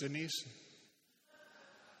so much, Denise?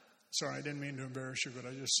 Sorry, I didn't mean to embarrass you, but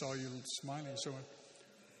I just saw you smiling so much.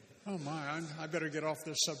 Oh my, I better get off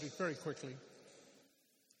this subject very quickly.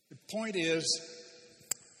 The point is,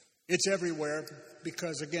 it's everywhere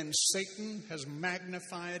because, again, Satan has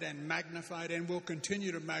magnified and will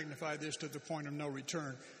continue to magnify this to the point of no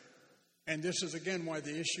return. And this is, again, why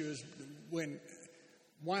the issue is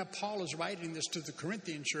why Paul is writing this to the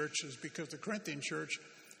Corinthian church is because the Corinthian church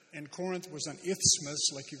in Corinth was an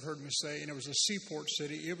isthmus, like you've heard me say, and it was a seaport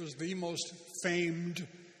city. It was the most famed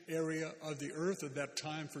area of the earth at that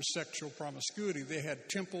time for sexual promiscuity. They had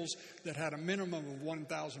temples that had a minimum of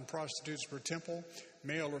 1,000 prostitutes per temple,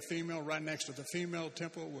 male or female. Right next to the female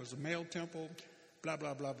temple was a male temple, blah,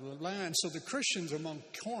 blah, blah, blah, blah. And so the Christians among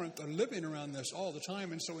Corinth are living around this all the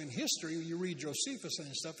time. And so in history, when you read Josephus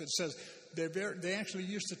and stuff, it says they actually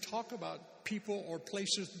used to talk about people or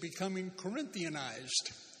places becoming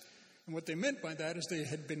Corinthianized. And what they meant by that is they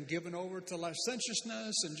had been given over to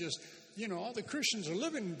licentiousness and just, all the Christians are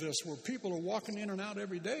living this where people are walking in and out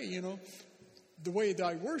every day, The way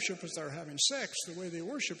they worship is they're having sex. The way they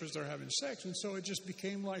worship is they're having sex. And so it just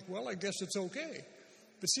became like, well, I guess it's okay.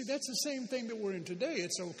 But see, that's the same thing that we're in today.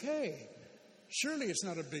 It's okay. Surely it's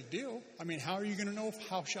not a big deal. How are you going to know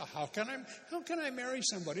how can I marry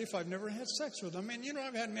somebody if I've never had sex with them?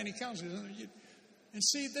 I've had many counselors. And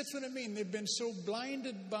see, that's what I mean. They've been so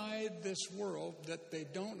blinded by this world that they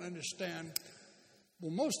don't understand.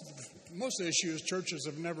 Well, most of the issues churches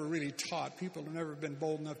have never really taught. People have never been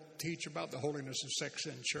bold enough to teach about the holiness of sex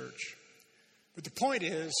in church. But the point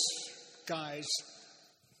is, guys,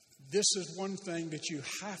 this is one thing that you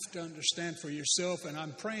have to understand for yourself, and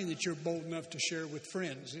I'm praying that you're bold enough to share with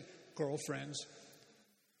friends, girlfriends,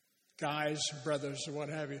 guys, brothers, or what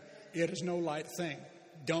have you. It is no light thing.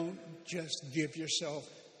 Don't just give yourself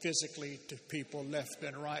physically to people left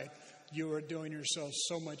and right. You are doing yourself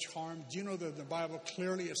so much harm. Do you know that in the Bible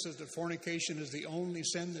clearly it says that fornication is the only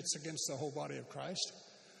sin that's against the whole body of Christ?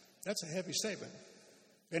 That's a heavy statement.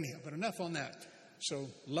 Anyhow, but enough on that. So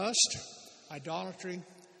lust, idolatry,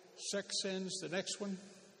 sex sins, the next one.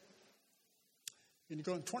 And you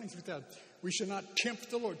go in 23,000. We should not tempt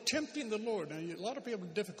the Lord. Tempting the Lord. Now, a lot of people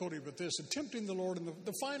have difficulty with this. And tempting the Lord. And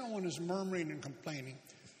the final one is murmuring and complaining.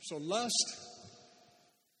 So lust,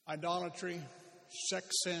 idolatry, sex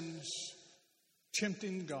sins,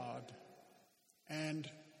 tempting God, and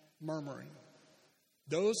murmuring.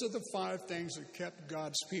 Those are the 5 things that kept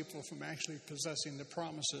God's people from actually possessing the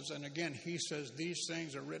promises. And again, he says these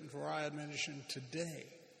things are written for our admonition today.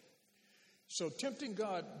 So tempting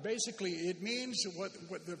God, basically, it means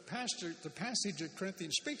what the passage of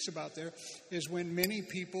Corinthians speaks about there is when many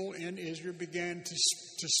people in Israel began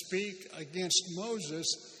to speak against Moses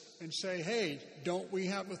and say, hey, don't we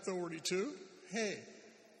have authority too? Hey,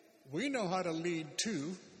 we know how to lead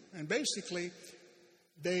too. And basically,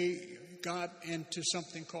 they got into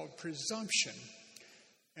something called presumption.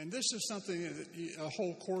 And this is something that a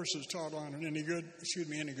whole course is taught on in any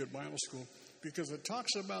good Bible school, because it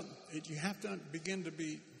talks about it. You have to begin to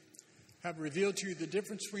have revealed to you the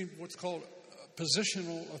difference between what's called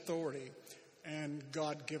positional authority and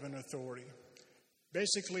God-given authority.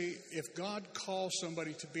 Basically, if God calls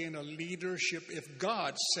somebody to be in a leadership, if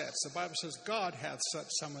God sets, the Bible says God hath set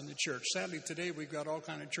some in the church. Sadly, today we've got all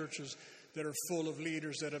kinds of churches that are full of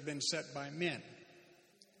leaders that have been set by men.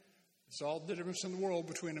 It's all the difference in the world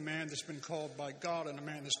between a man that's been called by God and a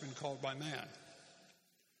man that's been called by man.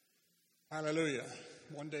 Hallelujah.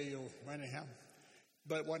 One day you'll anyhow.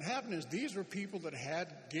 But what happened is these were people that had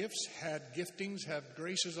gifts, had giftings, had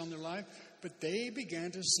graces on their life, but they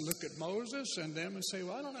began to look at Moses and them and say,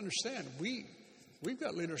 well, I don't understand. We've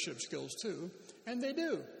got leadership skills too, and they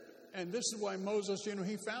do. And this is why Moses,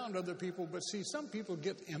 he found other people, but see, some people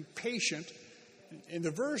get impatient. In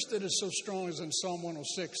the verse that is so strong is in Psalm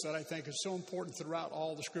 106 that I think is so important throughout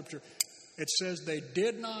all the scripture. It says they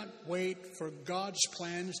did not wait for God's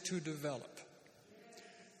plans to develop.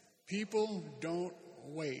 People don't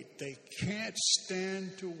wait. They can't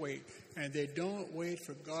stand to wait. And they don't wait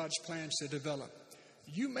for God's plans to develop.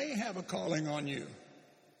 You may have a calling on you.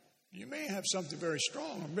 You may have something very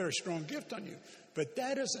strong, a very strong gift on you. But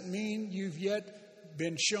that doesn't mean you've yet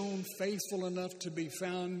been shown faithful enough to be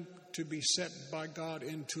found to be set by God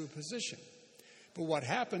into a position. But what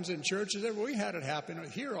happens in churches, we had it happen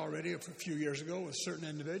here already a few years ago with certain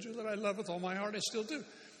individuals that I love with all my heart, I still do.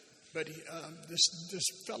 But this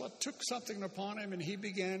fellow took something upon him and he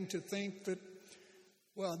began to think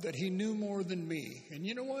that he knew more than me. And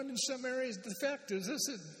you know what? In some areas, the fact is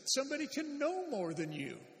that somebody can know more than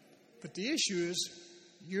you. But the issue is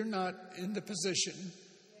you're not in the position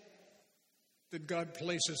that God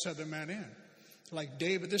places other men in. Like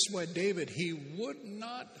David, this is why David, he would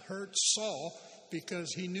not hurt Saul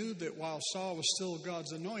because he knew that while Saul was still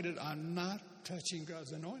God's anointed, I'm not touching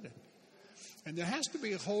God's anointed. And there has to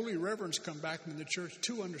be a holy reverence come back into the church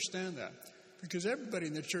to understand that. Because everybody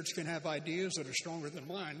in the church can have ideas that are stronger than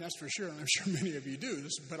mine, that's for sure, and I'm sure many of you do.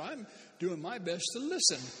 But I'm doing my best to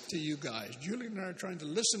listen to you guys. Julie and I are trying to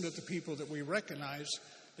listen to the people that we recognize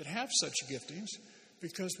that have such giftings,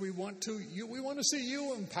 because we want to see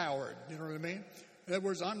you empowered. You know what I mean? In other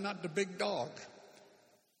words, I'm not the big dog,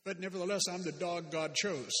 but nevertheless, I'm the dog God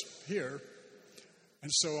chose here.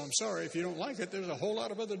 And so I'm sorry if you don't like it. There's a whole lot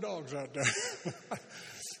of other dogs out there.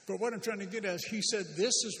 But what I'm trying to get at is he said this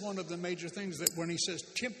is one of the major things that when he says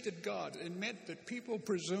tempted God, it meant that people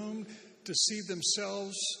presumed to see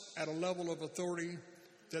themselves at a level of authority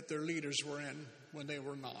that their leaders were in when they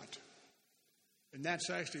were not. And that's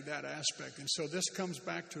actually that aspect. And so this comes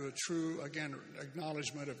back to a true, again,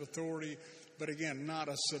 acknowledgement of authority, but again, not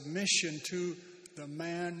a submission to the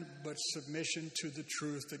man, but submission to the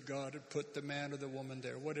truth that God had put the man or the woman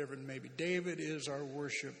there, whatever it may be. David is our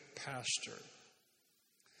worship pastor.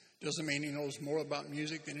 Doesn't mean he knows more about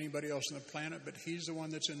music than anybody else on the planet, but he's the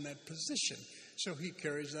one that's in that position. So he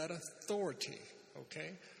carries that authority,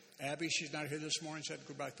 okay? Abby, she's not here this morning. She had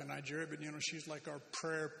to go back to Nigeria, but, she's like our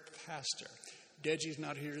prayer pastor. Deji's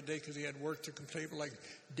not here today because he had work to complete, but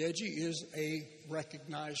Deji is a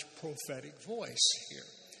recognized prophetic voice here.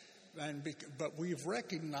 But we've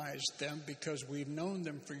recognized them because we've known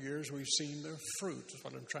them for years. We've seen their fruit, is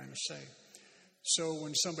what I'm trying to say. So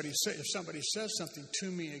when if somebody says something to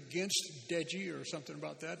me against Deji or something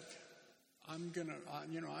about that, I'm going to,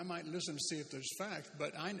 I might listen to see if there's fact,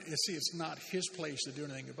 but it's not his place to do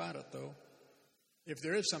anything about it, though. If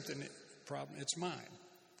there is problem, it's mine.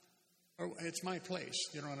 Or it's my place,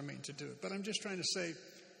 you know what I mean, to do it. But I'm just trying to say,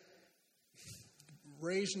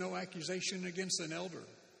 raise no accusation against an elder.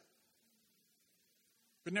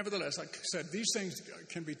 But nevertheless, like I said, these things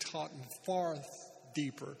can be taught far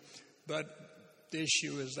deeper, but the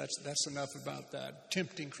issue is that's enough about that.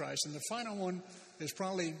 Tempting Christ. And the final one is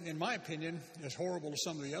probably, in my opinion, as horrible as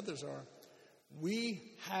some of the others are.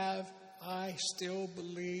 I still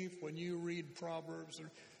believe when you read Proverbs,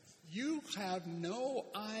 you have no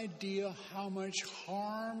idea how much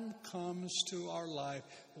harm comes to our life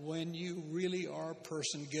when you really are a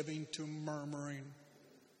person giving to murmuring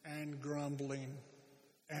and grumbling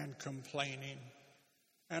and complaining.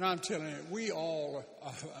 And I'm telling you,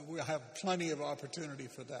 we have plenty of opportunity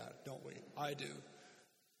for that, don't we? I do.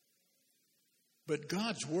 But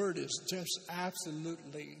God's word is just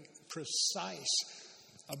absolutely precise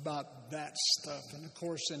about that stuff. And of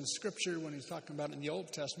course, in Scripture, when he's talking about in the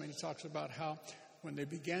Old Testament, he talks about how when they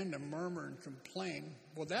began to murmur and complain,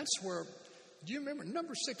 well, that's where, do you remember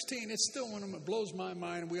Numbers 16? It's still one of them that blows my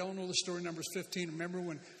mind. We all know the story, Numbers 15. Remember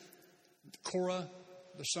when Korah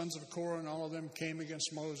the sons of Korah and all of them came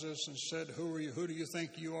against Moses and said, "Who are you? Who do you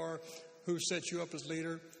think you are? Who set you up as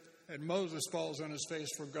leader?" And Moses falls on his face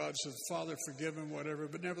for God, says, "Father, forgive him," whatever.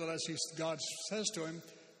 But nevertheless, God says to him,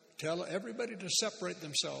 "Tell everybody to separate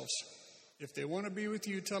themselves. If they want to be with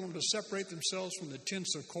you, tell them to separate themselves from the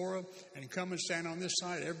tents of Korah and come and stand on this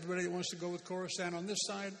side. Everybody that wants to go with Korah, stand on this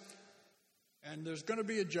side. And there's going to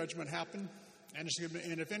be a judgment happen. And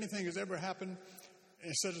if anything has ever happened,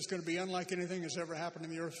 it says it's going to be unlike anything that's ever happened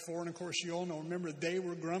in the earth before." And of course, you all know, remember, they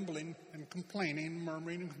were grumbling and complaining,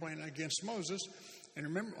 murmuring and complaining against Moses. And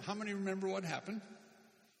remember, how many remember what happened?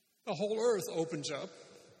 The whole earth opens up.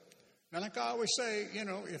 Now, like I always say,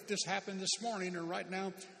 if this happened this morning or right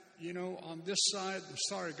now, on this side,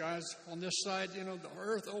 sorry guys, on this side, the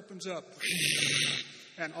earth opens up.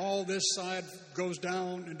 And all this side goes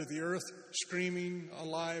down into the earth, screaming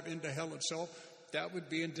alive into hell itself. That would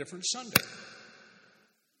be a different Sunday.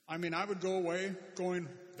 I mean, I would go away going,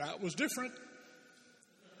 that was different.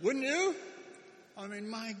 Wouldn't you? I mean,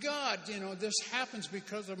 my God, this happens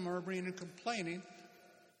because of murmuring and complaining.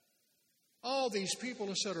 All these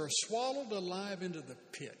people are swallowed alive into the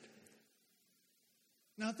pit.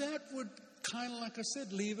 Now, that would kind of, like I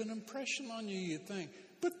said, leave an impression on you, you'd think.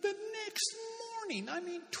 But the next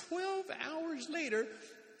morning, 12 hours later,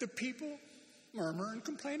 the people murmur and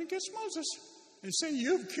complain against Moses and say,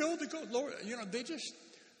 "You've killed the goat." Lord, they just,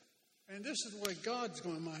 and this is where God's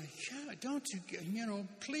going, don't you,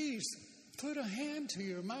 please put a hand to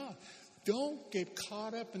your mouth. Don't get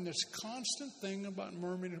caught up in this constant thing about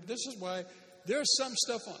murmuring. This is why there's some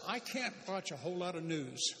stuff I can't watch a whole lot of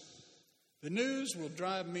news. The news will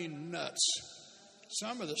drive me nuts.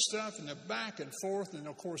 Some of the stuff and the back and forth, and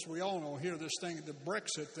of course we all know here this thing, the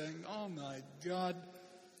Brexit thing. Oh my God.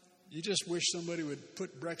 You just wish somebody would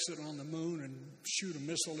put Brexit on the moon and shoot a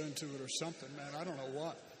missile into it or something, man. I don't know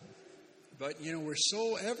what. But,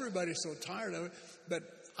 everybody's so tired of it. But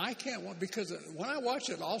I can't want, because when I watch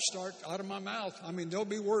it, I'll start out of my mouth. There'll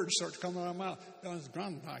be words start coming out of my mouth.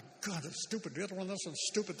 My God, that's stupid. The other one, this one's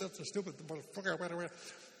stupid. That's a stupid.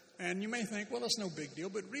 And you may think, well, that's no big deal.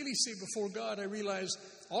 But really, see, before God, I realize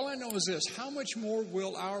all I know is this: how much more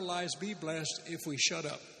will our lives be blessed if we shut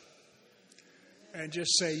up and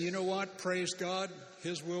just say, you know what, praise God,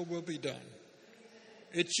 His will be done.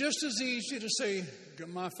 It's just as easy to say,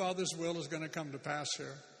 my Father's will is going to come to pass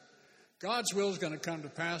here. God's will is going to come to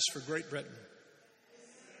pass for Great Britain.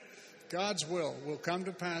 God's will come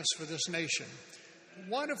to pass for this nation.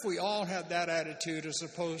 What if we all had that attitude as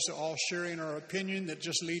opposed to all sharing our opinion that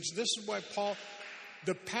just leads? This is why Paul,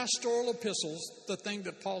 the pastoral epistles, the thing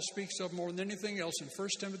that Paul speaks of more than anything else in 1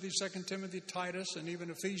 Timothy, 2 Timothy, Titus, and even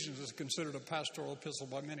Ephesians is considered a pastoral epistle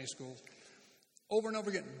by many schools. Over and over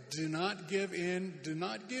again, do not give in, do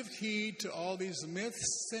not give heed to all these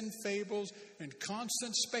myths and fables and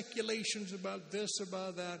constant speculations about this,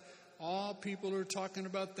 about that. All people are talking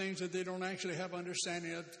about things that they don't actually have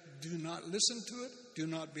understanding of. Do not listen to it. Do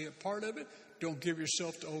not be a part of it. Don't give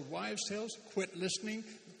yourself to old wives' tales. Quit listening.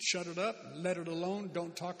 Shut it up. Let it alone.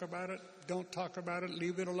 Don't talk about it. Don't talk about it.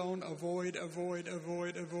 Leave it alone. Avoid, avoid,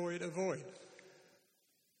 avoid, avoid, avoid.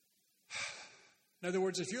 In other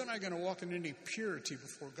words, if you and I are going to walk in any purity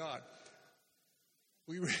before God,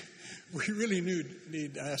 we really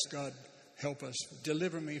need to ask God, help us.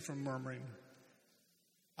 Deliver me from murmuring.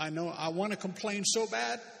 I know I want to complain so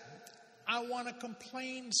bad. I want to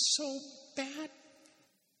complain so bad.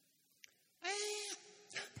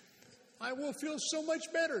 I will feel so much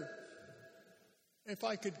better if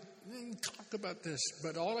I could talk about this.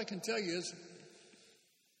 But all I can tell you is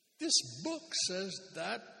this book says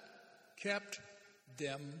that kept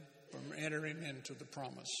them from entering into the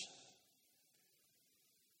promise.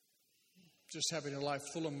 Just having a life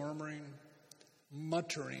full of murmuring,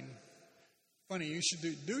 muttering. Funny, you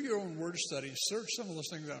should do your own word study. Search some of those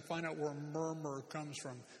things and find out where murmur comes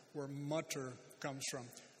from, where mutter comes from.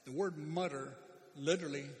 The word mutter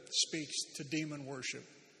literally speaks to demon worship,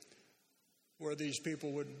 where these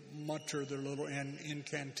people would mutter their little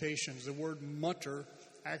incantations. The word mutter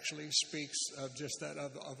actually speaks of just that,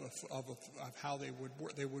 of how they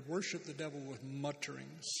would worship the devil with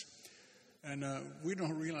mutterings. And we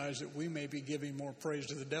don't realize that we may be giving more praise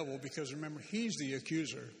to the devil because, remember, he's the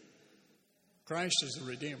accuser. Christ is the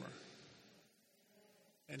Redeemer.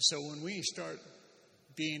 And so when we start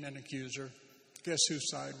being an accuser, guess whose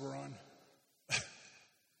side we're on?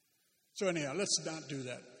 So anyhow, let's not do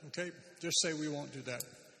that, okay? Just say we won't do that.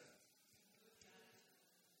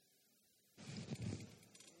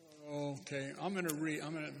 Okay, I'm going to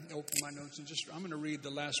open my notes and I'm going to read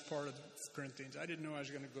the last part of Corinthians. I didn't know I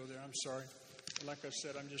was going to go there. I'm sorry. Like I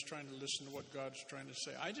said, I'm just trying to listen to what God's trying to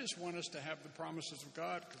say. I just want us to have the promises of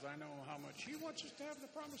God because I know how much He wants us to have the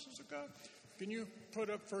promises of God. Can you put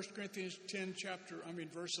up 1 Corinthians 10,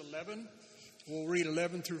 verse 11? We'll read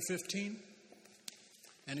 11 through 15.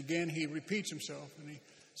 And again, he repeats himself.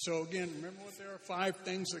 So again, remember what there are 5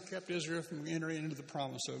 things that kept Israel from entering into the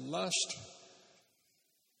promise. So lust,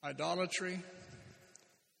 idolatry,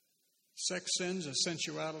 sex sins and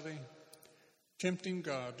sensuality, tempting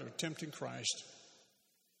God or tempting Christ,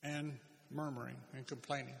 and murmuring and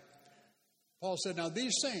complaining. Paul said, now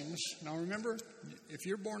these things, now remember, if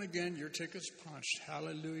you're born again, your ticket's punched.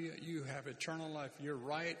 Hallelujah. You have eternal life. You're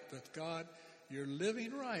right with God. You're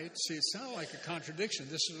living right. See, it sounds like a contradiction.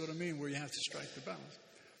 This is what I mean where you have to strike the balance.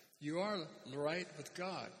 You are right with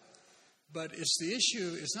God. But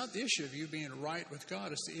it's not the issue of you being right with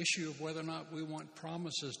God. It's the issue of whether or not we want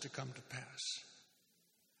promises to come to pass.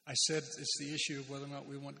 I said it's the issue of whether or not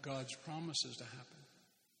we want God's promises to happen.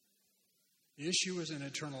 The issue is in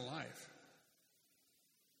eternal life.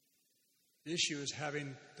 The issue is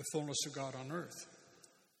having the fullness of God on earth,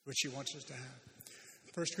 which He wants us to have.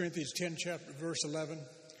 1 Corinthians 10, verse 11.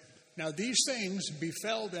 Now these things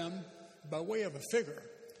befell them by way of a figure,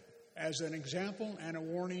 as an example and a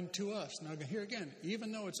warning to us. Now here again,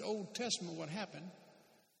 even though it's Old Testament what happened,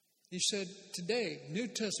 He said today, New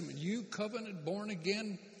Testament, you covenant, born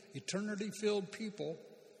again, eternity-filled people,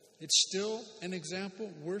 it's still an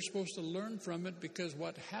example. We're supposed to learn from it because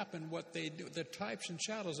what happened, what they do, the types and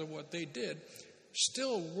shadows of what they did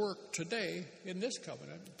still work today in this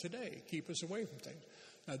covenant, today, keep us away from things.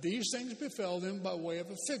 Now, these things befell them by way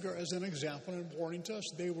of a figure as an example and warning to us.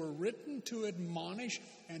 They were written to admonish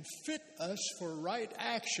and fit us for right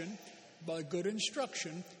action by good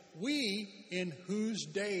instruction. We, in whose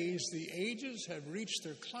days the ages have reached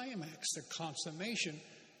their climax, the consummation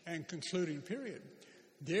and concluding period.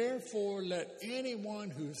 Therefore, let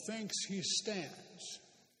anyone who thinks he stands,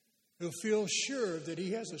 who feels sure that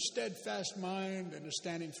he has a steadfast mind and is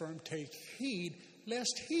standing firm, take heed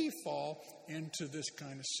lest he fall into this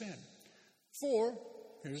kind of sin. For,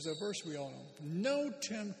 here's a verse we all know, no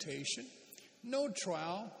temptation, no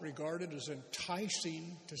trial regarded as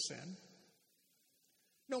enticing to sin,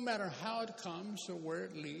 no matter how it comes or where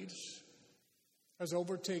it leads, has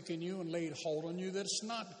overtaken you and laid hold on you, that it's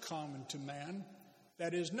not common to man.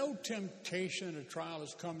 That is, no temptation or trial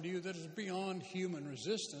has come to you that is beyond human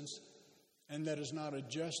resistance and that is not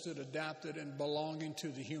adjusted, adapted, and belonging to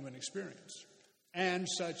the human experience, and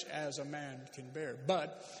such as a man can bear.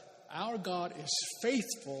 But our God is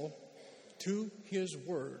faithful to His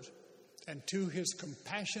word and to His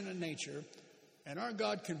compassionate nature, and our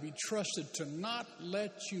God can be trusted to not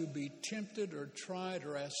let you be tempted or tried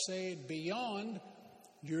or essayed beyond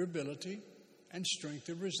your ability and strength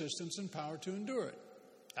of resistance and power to endure it.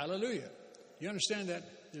 Hallelujah. You understand that?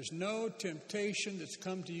 There's no temptation that's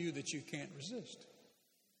come to you that you can't resist.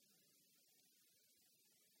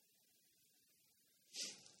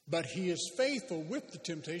 But He is faithful with the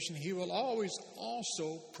temptation. He will always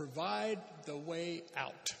also provide the way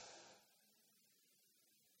out,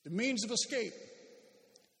 the means of escape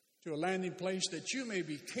to a landing place that you may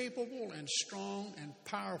be capable and strong and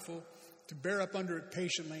powerful to bear up under it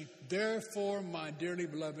patiently. Therefore, my dearly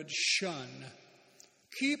beloved, shun,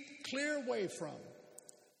 keep clear away from,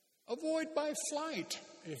 avoid by flight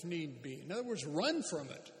if need be. In other words, run from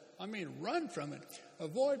it. Run from it.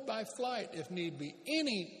 Avoid by flight, if need be,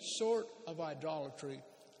 any sort of idolatry,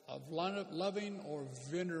 of loving or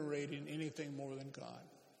venerating anything more than God.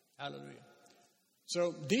 Hallelujah.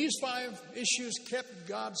 So these 5 issues kept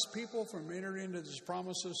God's people from entering into His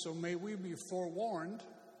promises. So may we be forewarned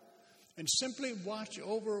and simply watch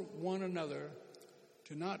over one another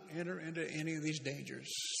to not enter into any of these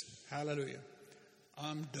dangers. Hallelujah.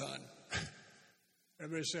 I'm done.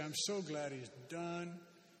 Everybody say, I'm so glad he's done.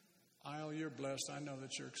 Isle, you're blessed. I know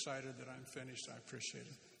that you're excited that I'm finished. I appreciate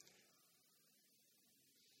it.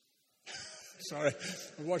 Sorry,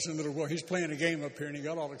 I'm watching a little boy. He's playing a game up here, and he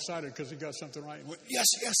got all excited because he got something right. He went, yes,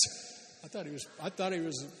 yes. I thought he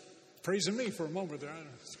was praising me for a moment there. I don't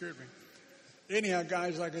know, it scared me. Anyhow,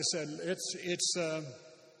 guys, like I said,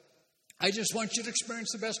 I just want you to experience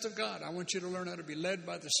the best of God. I want you to learn how to be led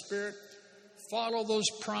by the Spirit. Follow those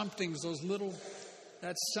promptings,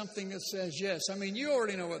 that's something that says yes. You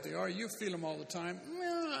already know what they are. You feel them all the time.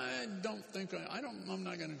 I'm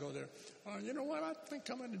not going to go there. You know what? I think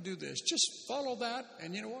I'm going to do this. Just follow that,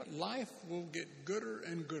 and you know what? Life will get gooder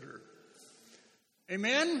and gooder.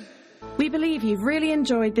 Amen? We believe you've really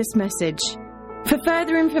enjoyed this message. For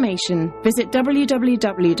further information, visit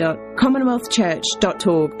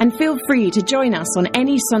www.commonwealthchurch.org and feel free to join us on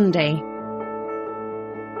any Sunday.